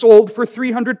ointment sold for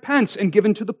 300 pence and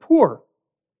given to the poor?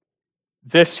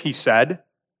 This, he said,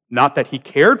 not that he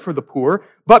cared for the poor,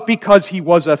 but because he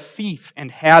was a thief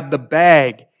and had the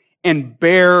bag and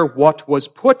bare what was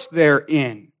put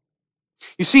therein.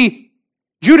 You see,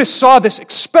 Judas saw this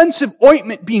expensive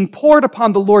ointment being poured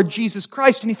upon the Lord Jesus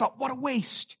Christ, and he thought, what a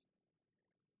waste.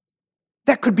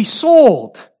 That could be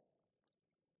sold.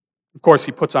 Of course,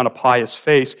 he puts on a pious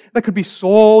face. That could be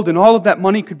sold, and all of that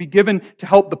money could be given to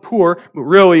help the poor. But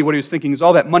really, what he was thinking is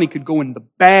all that money could go in the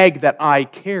bag that I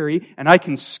carry, and I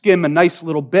can skim a nice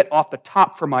little bit off the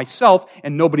top for myself,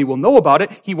 and nobody will know about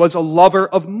it. He was a lover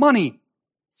of money.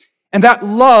 And that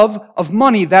love of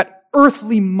money, that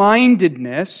earthly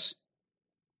mindedness,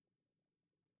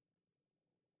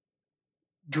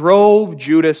 drove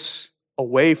Judas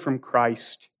away from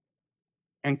Christ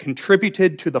and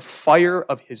contributed to the fire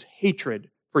of his hatred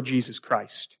for Jesus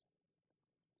Christ.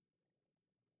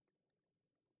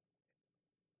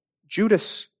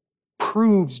 Judas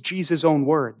proves Jesus' own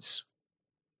words.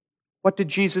 What did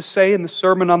Jesus say in the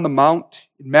Sermon on the Mount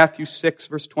in Matthew 6,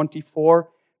 verse 24?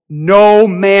 No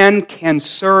man can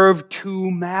serve two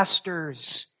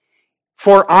masters,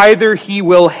 for either he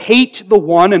will hate the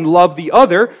one and love the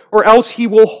other, or else he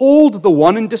will hold the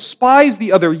one and despise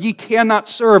the other. Ye cannot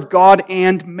serve God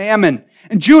and mammon.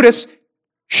 And Judas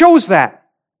shows that.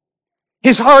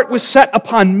 His heart was set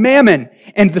upon mammon,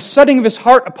 and the setting of his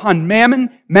heart upon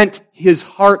mammon meant his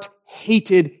heart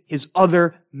hated his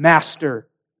other master,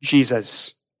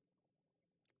 Jesus.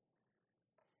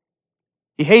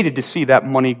 He hated to see that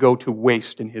money go to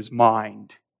waste in his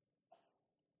mind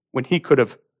when he could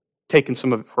have taken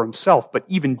some of it for himself, but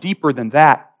even deeper than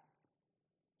that,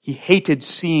 he hated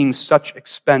seeing such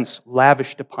expense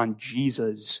lavished upon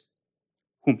Jesus,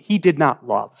 whom he did not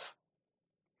love.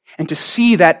 And to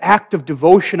see that act of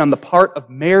devotion on the part of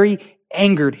Mary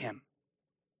angered him,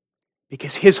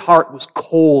 because his heart was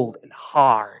cold and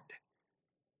hard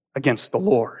against the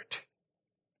Lord.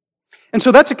 And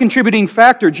so that's a contributing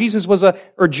factor. Judas was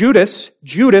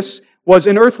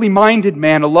an earthly minded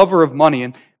man, a lover of money.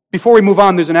 And before we move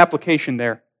on, there's an application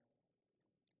there.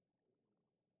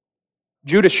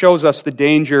 Judas shows us the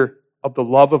danger of the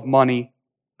love of money,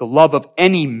 the love of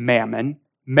any mammon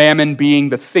being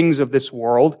the things of this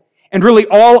world, and really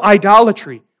all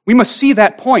idolatry. We must see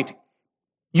that point.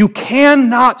 You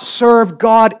cannot serve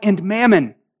God and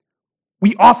mammon.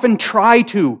 We often try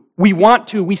to. We want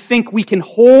to. We think we can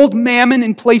hold mammon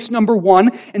in place number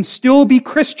one and still be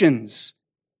Christians.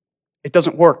 It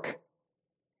doesn't work.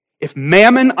 If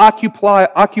mammon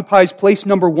occupies place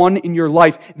number one in your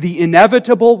life, the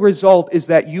inevitable result is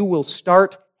that you will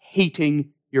start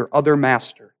hating your other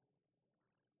master.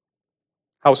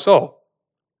 How so?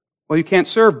 Well, you can't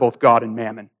serve both God and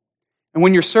mammon. And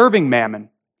when you're serving mammon,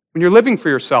 when you're living for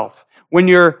yourself, when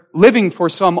you're living for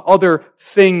some other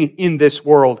thing in this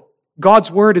world,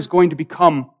 God's word is going to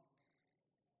become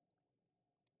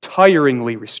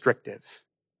tiringly restrictive.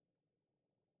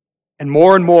 And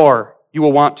more, you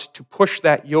will want to push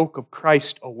that yoke of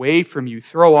Christ away from you,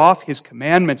 throw off His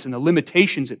commandments and the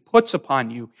limitations it puts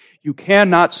upon you. You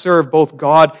cannot serve both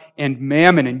God and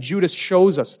mammon, and Judas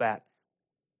shows us that.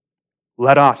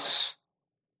 Let us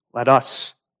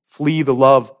flee the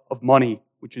love of money,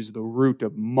 which is the root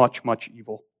of much, much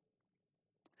evil.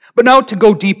 But now to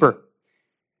go deeper.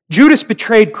 Judas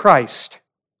betrayed Christ,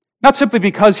 not simply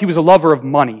because he was a lover of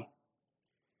money,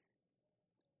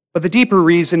 but the deeper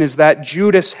reason is that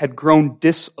Judas had grown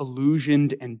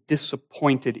disillusioned and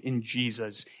disappointed in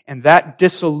Jesus, and that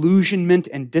disillusionment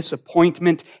and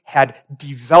disappointment had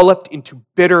developed into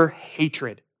bitter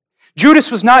hatred.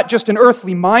 Judas was not just an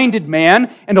earthly-minded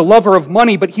man and a lover of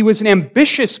money, but he was an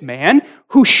ambitious man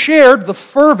who shared the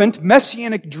fervent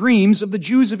messianic dreams of the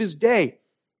Jews of his day.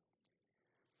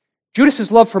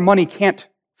 Judas's love for money can't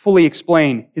fully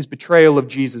explain his betrayal of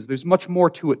Jesus. There's much more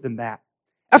to it than that.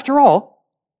 After all,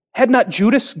 had not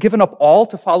Judas given up all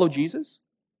to follow Jesus?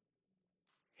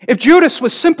 If Judas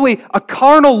was simply a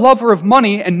carnal lover of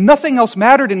money and nothing else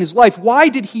mattered in his life, why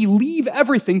did he leave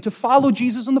everything to follow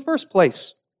Jesus in the first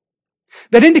place?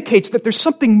 That indicates that there's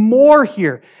something more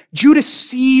here. Judas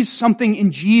sees something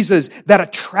in Jesus that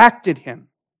attracted him.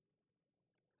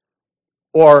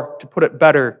 Or, to put it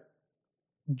better,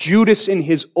 Judas in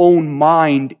his own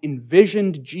mind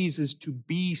envisioned Jesus to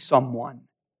be someone.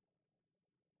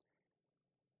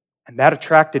 And that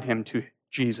attracted him to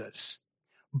Jesus.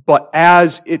 But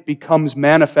as it becomes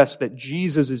manifest that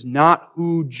Jesus is not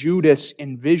who Judas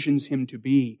envisions him to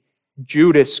be,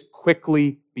 Judas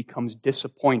quickly becomes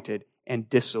disappointed and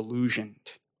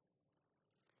disillusioned.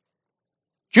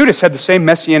 Judas had the same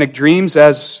messianic dreams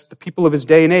as the people of his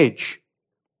day and age.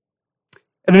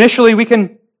 And initially we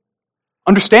can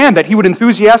understand that he would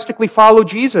enthusiastically follow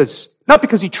Jesus, not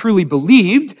because he truly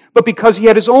believed, but because he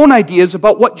had his own ideas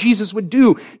about what Jesus would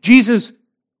do. Jesus,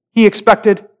 he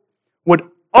expected, would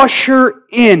usher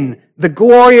in the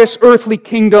glorious earthly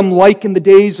kingdom like in the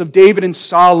days of David and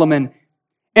Solomon.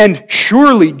 And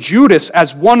surely Judas,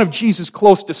 as one of Jesus'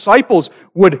 close disciples,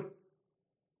 would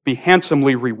be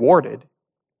handsomely rewarded,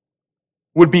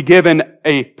 would be given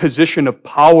a position of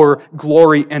power,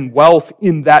 glory, and wealth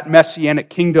in that messianic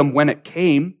kingdom when it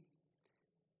came.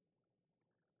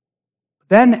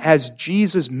 Then, as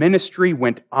Jesus' ministry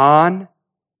went on,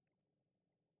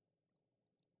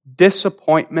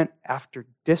 disappointment after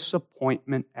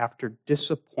disappointment after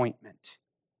disappointment,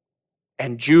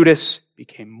 and Judas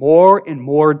became more and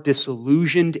more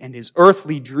disillusioned, and his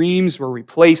earthly dreams were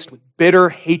replaced with bitter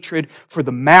hatred for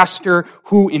the master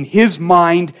who, in his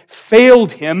mind,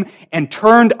 failed him and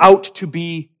turned out to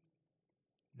be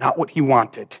not what he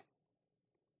wanted.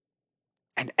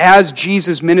 And as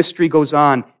Jesus' ministry goes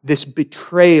on, this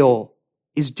betrayal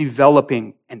is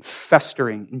developing and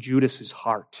festering in Judas'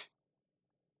 heart.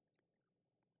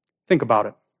 Think about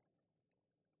it.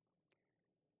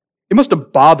 It must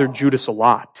have bothered Judas a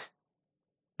lot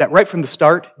that right from the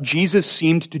start, Jesus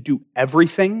seemed to do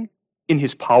everything in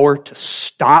his power to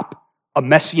stop a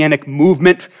messianic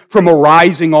movement from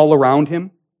arising all around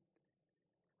him.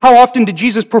 How often did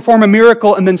Jesus perform a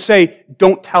miracle and then say,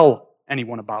 "Don't tell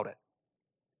anyone about it"?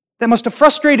 That must have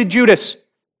frustrated Judas.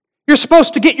 You're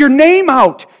supposed to get your name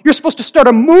out. You're supposed to start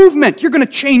a movement. You're going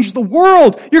to change the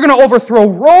world. You're going to overthrow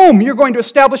Rome. You're going to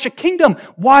establish a kingdom.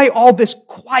 Why all this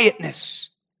quietness?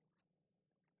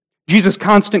 Jesus'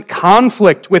 constant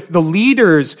conflict with the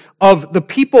leaders of the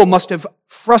people must have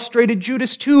frustrated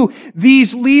Judas too.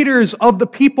 These leaders of the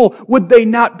people, would they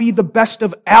not be the best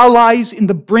of allies in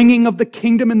the bringing of the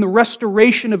kingdom and the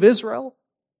restoration of Israel?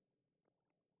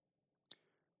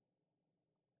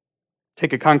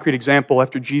 Take a concrete example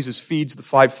after Jesus feeds the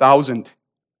 5,000.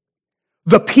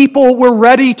 The people were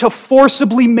ready to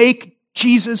forcibly make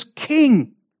Jesus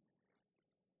king.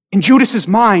 In Judas's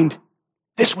mind,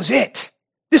 this was it.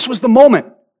 This was the moment.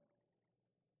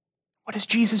 What does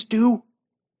Jesus do?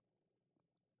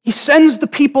 He sends the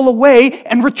people away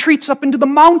and retreats up into the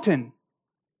mountain.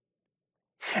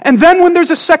 And then when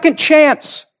there's a second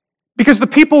chance, because the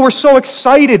people were so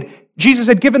excited, Jesus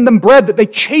had given them bread that they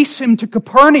chase him to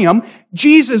Capernaum,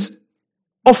 Jesus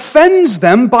offends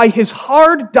them by his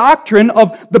hard doctrine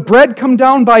of the bread come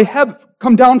down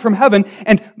from heaven,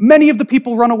 and many of the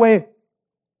people run away.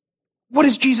 What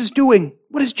is Jesus doing?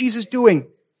 What is Jesus doing?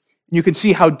 You can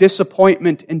see how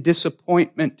disappointment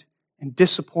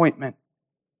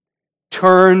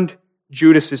turned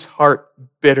Judas's heart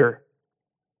bitter.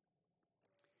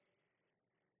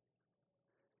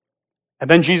 And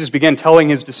then Jesus began telling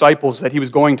his disciples that he was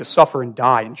going to suffer and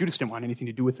die, and Judas didn't want anything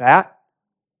to do with that.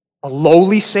 A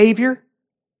lowly Savior?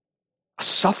 A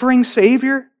suffering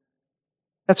Savior?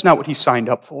 That's not what he signed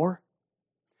up for.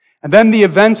 And then the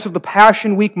events of the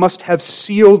Passion Week must have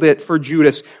sealed it for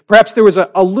Judas. Perhaps there was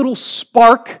a little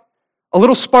spark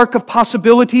of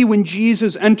possibility when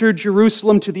Jesus entered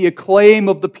Jerusalem to the acclaim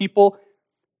of the people.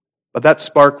 But that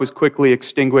spark was quickly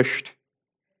extinguished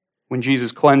when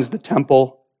Jesus cleansed the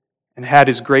temple and had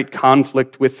his great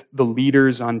conflict with the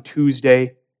leaders on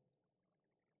Tuesday.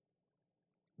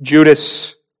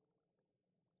 Judas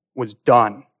was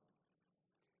done.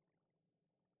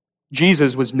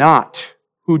 Jesus was not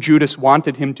who Judas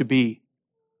wanted him to be.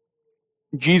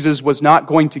 Jesus was not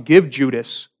going to give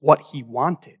Judas what he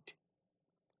wanted.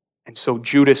 And so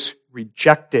Judas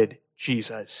rejected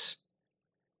Jesus.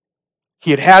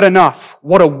 He had had enough.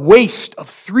 What a waste of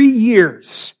 3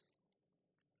 years.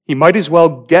 He might as well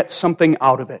get something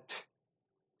out of it.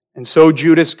 And so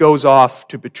Judas goes off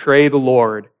to betray the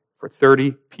Lord for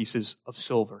 30 pieces of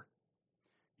silver.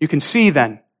 You can see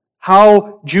then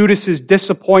how Judas's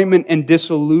disappointment and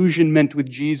disillusionment with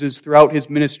Jesus throughout his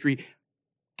ministry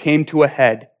came to a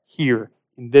head here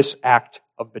in this act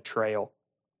of betrayal.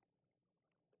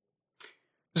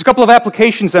 There's a couple of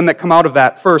applications then that come out of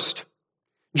that. First,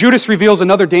 Judas reveals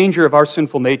another danger of our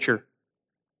sinful nature,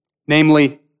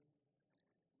 namely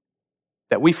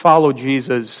that we follow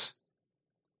Jesus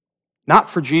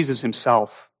not for Jesus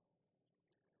himself,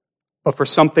 but for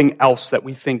something else that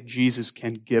we think Jesus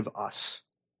can give us.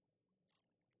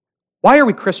 Why are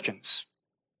we Christians?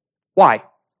 Why?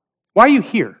 Why are you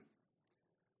here?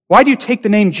 Why do you take the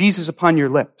name Jesus upon your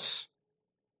lips?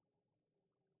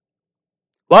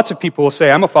 Lots of people will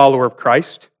say, I'm a follower of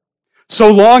Christ.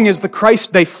 So long as the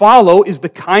Christ they follow is the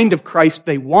kind of Christ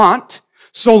they want,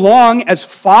 so long as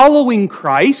following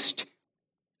Christ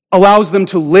allows them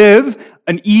to live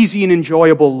an easy and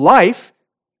enjoyable life.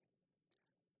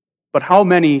 But how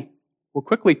many will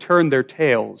quickly turn their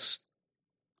tails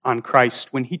on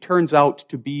Christ when he turns out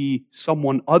to be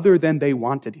someone other than they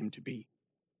wanted him to be?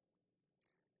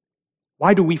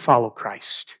 Why do we follow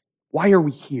Christ? Why are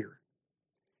we here?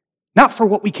 Not for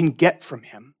what we can get from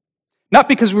him. Not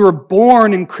because we were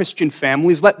born in Christian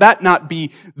families. Let that not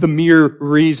be the mere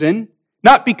reason.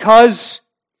 Not because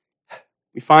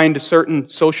we find a certain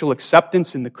social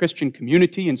acceptance in the Christian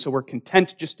community and so we're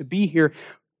content just to be here.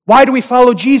 Why do we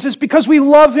follow Jesus? Because we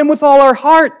love him with all our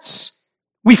hearts.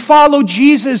 We follow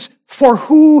Jesus for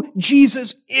who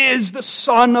Jesus is, the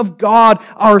Son of God,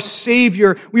 our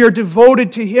Savior. We are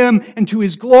devoted to him and to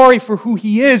his glory for who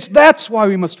he is. That's why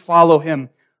we must follow him.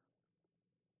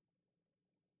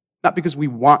 Not because we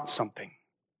want something,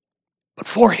 but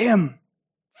for him.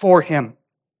 For him.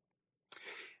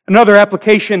 Another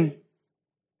application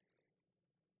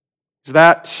is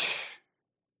that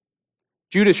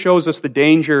Judas shows us the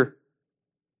danger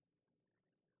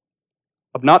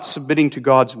of not submitting to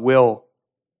God's will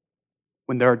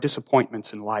when there are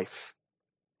disappointments in life.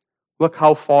 Look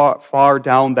how far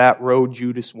down that road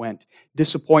Judas went.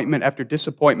 Disappointment after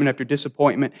disappointment after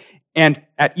disappointment. And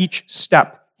at each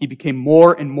step, he became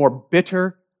more and more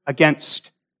bitter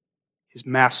against his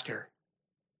master.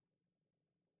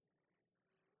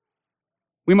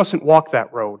 We mustn't walk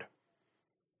that road.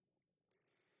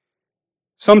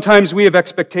 Sometimes we have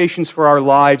expectations for our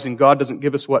lives and God doesn't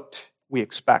give us what we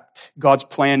expect. God's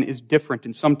plan is different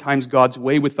and sometimes God's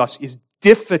way with us is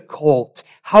difficult.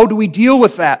 How do we deal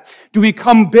with that? Do we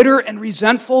become bitter and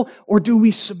resentful or do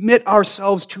we submit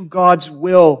ourselves to God's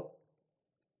will?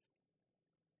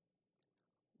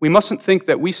 we mustn't think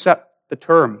that we set the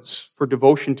terms for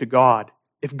devotion to God.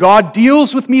 If God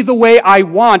deals with me the way I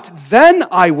want, then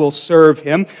I will serve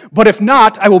Him. But if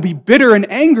not, I will be bitter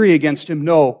and angry against Him.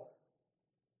 No.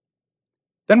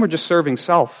 Then we're just serving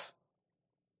self.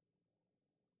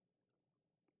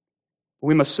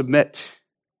 We must submit.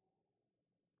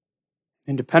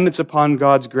 In dependence upon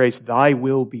God's grace, thy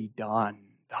will be done.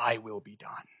 Thy will be done.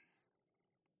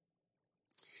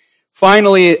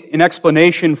 Finally, in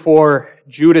explanation for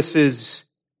Judas's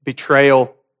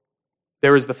betrayal,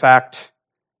 there is the fact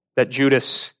that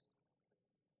Judas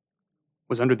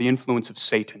was under the influence of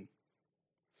Satan.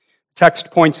 The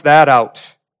text points that out.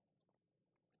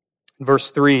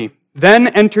 Verse 3, then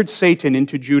entered Satan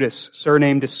into Judas,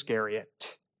 surnamed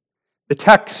Iscariot. The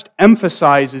text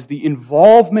emphasizes the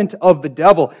involvement of the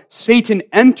devil. Satan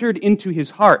entered into his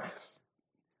heart.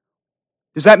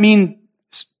 Does that mean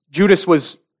Judas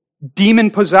was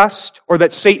demon-possessed, or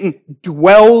that Satan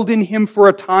dwelled in him for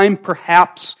a time?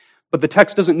 Perhaps, but the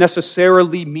text doesn't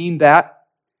necessarily mean that.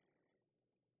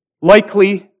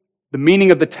 Likely, the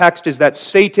meaning of the text is that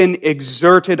Satan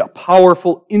exerted a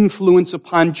powerful influence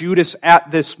upon Judas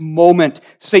at this moment.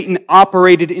 Satan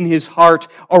operated in his heart,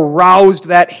 aroused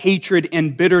that hatred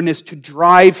and bitterness to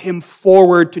drive him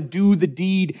forward to do the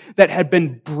deed that had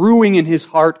been brewing in his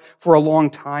heart for a long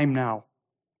time now.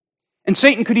 And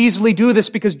Satan could easily do this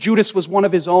because Judas was one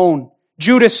of his own.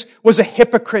 Judas was a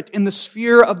hypocrite in the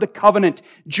sphere of the covenant.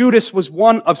 Judas was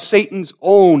one of Satan's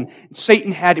own.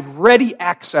 Satan had ready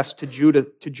access to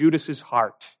Judas's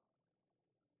heart.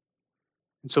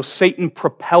 And so Satan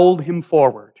propelled him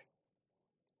forward.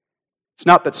 It's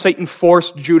not that Satan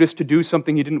forced Judas to do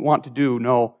something he didn't want to do.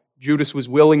 No, Judas was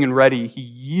willing and ready. He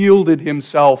yielded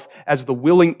himself as the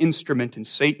willing instrument in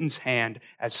Satan's hand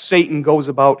as Satan goes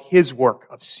about his work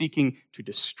of seeking to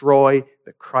destroy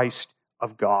the Christ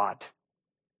of God.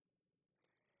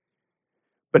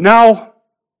 But now,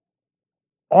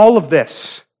 all of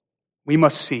this, we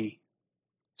must see,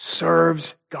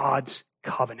 serves God's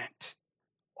covenant.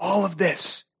 All of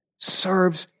this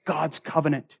serves God's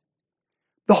covenant.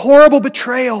 The horrible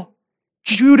betrayal,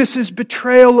 Judas's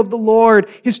betrayal of the Lord,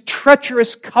 his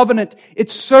treacherous covenant, it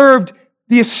served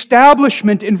the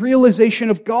establishment and realization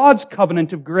of God's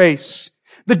covenant of grace.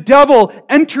 The devil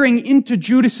entering into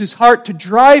Judas's heart to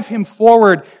drive him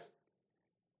forward.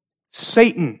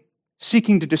 Satan,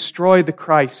 seeking to destroy the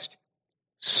Christ,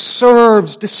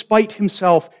 serves, despite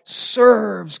himself,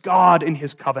 serves God in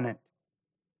His covenant.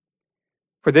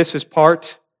 For this is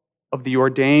part of the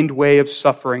ordained way of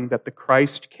suffering that the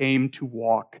Christ came to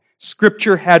walk.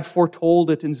 Scripture had foretold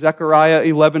it in Zechariah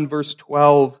 11, verse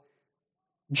 12.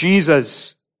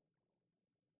 Jesus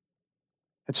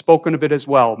had spoken of it as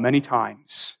well many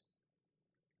times.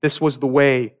 This was the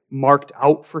way marked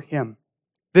out for Him.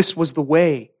 This was the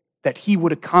way that He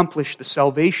would accomplish the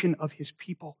salvation of His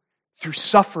people through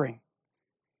suffering.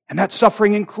 And that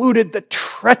suffering included the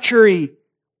treachery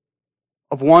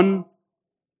of one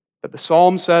that the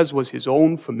psalm says was His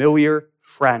own familiar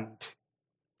friend.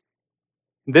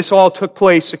 And this all took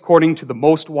place according to the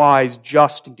most wise,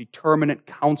 just, and determinate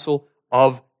counsel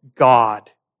of God.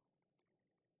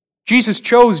 Jesus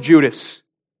chose Judas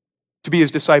to be His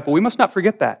disciple. We must not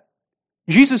forget that.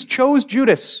 Jesus chose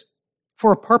Judas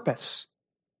for a purpose.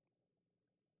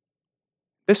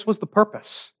 This was the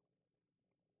purpose.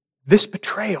 This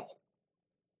betrayal.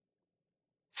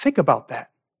 Think about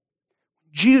that.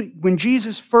 When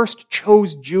Jesus first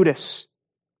chose Judas,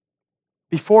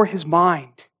 before His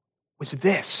mind was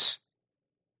this.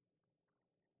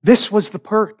 This was the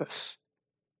purpose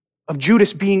of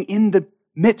Judas being in the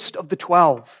midst of the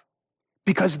 12.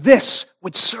 Because this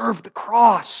would serve the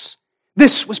cross.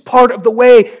 This was part of the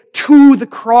way to the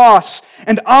cross.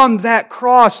 And on that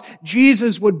cross,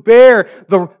 Jesus would bear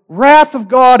the wrath of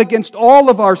God against all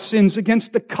of our sins,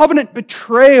 against the covenant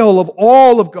betrayal of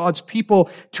all of God's people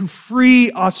to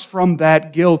free us from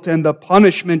that guilt and the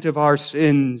punishment of our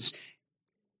sins.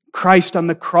 Christ on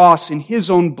the cross in His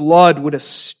own blood would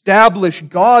establish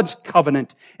God's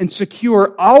covenant and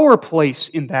secure our place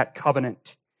in that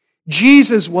covenant.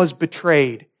 Jesus was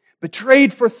betrayed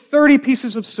for 30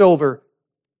 pieces of silver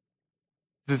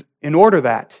in order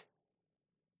that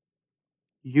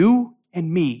you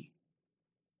and me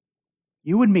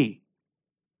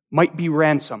might be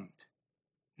ransomed,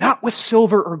 not with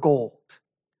silver or gold,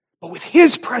 but with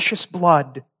His precious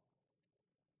blood,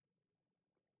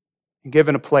 and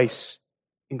given a place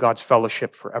in God's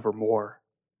fellowship forevermore.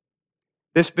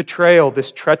 This betrayal,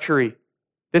 this treachery,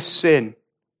 this sin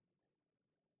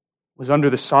was under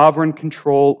the sovereign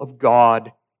control of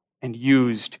God and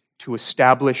used to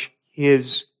establish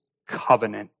His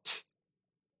covenant.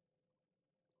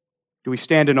 Do we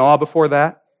stand in awe before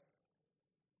that?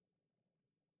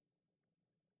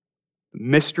 The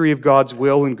mystery of God's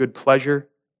will and good pleasure.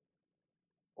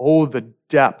 Oh, the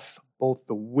depth, both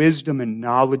the wisdom and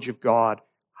knowledge of God.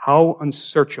 How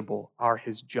unsearchable are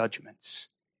His judgments,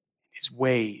 His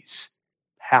ways,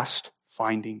 past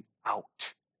finding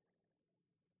out.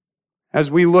 As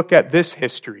we look at this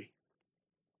history,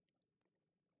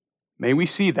 may we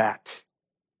see that.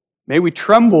 May we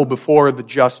tremble before the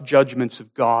just judgments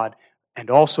of God and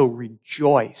also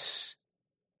rejoice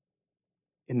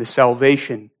in the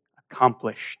salvation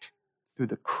accomplished through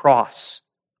the cross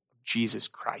of Jesus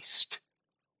Christ.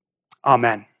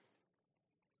 Amen.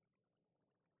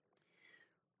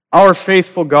 Our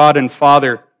faithful God and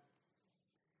Father,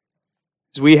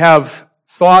 as we have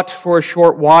thought for a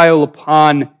short while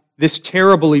upon this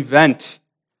terrible event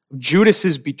of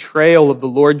Judas's betrayal of the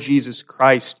Lord Jesus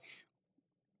Christ,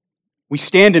 we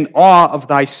stand in awe of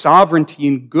Thy sovereignty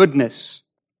and goodness,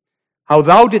 how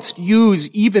Thou didst use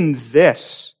even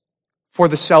this for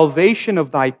the salvation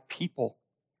of Thy people,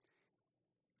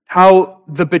 how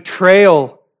the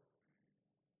betrayal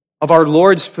of our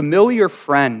Lord's familiar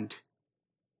friend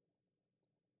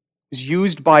is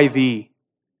used by Thee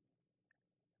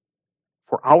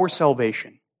for our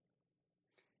salvation.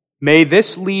 May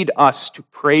this lead us to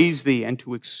praise Thee and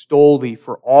to extol Thee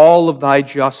for all of Thy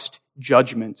just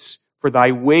judgments, for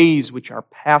Thy ways which are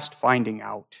past finding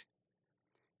out.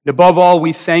 And above all,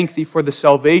 we thank Thee for the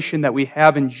salvation that we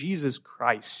have in Jesus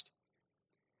Christ,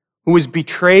 who was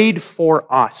betrayed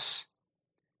for us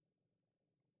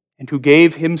and who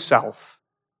gave Himself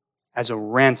as a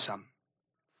ransom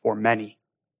for many.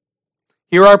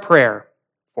 Hear our prayer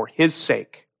for His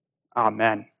sake.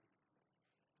 Amen.